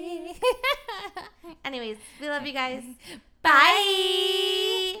dick. Anyways, we love you guys. Bye.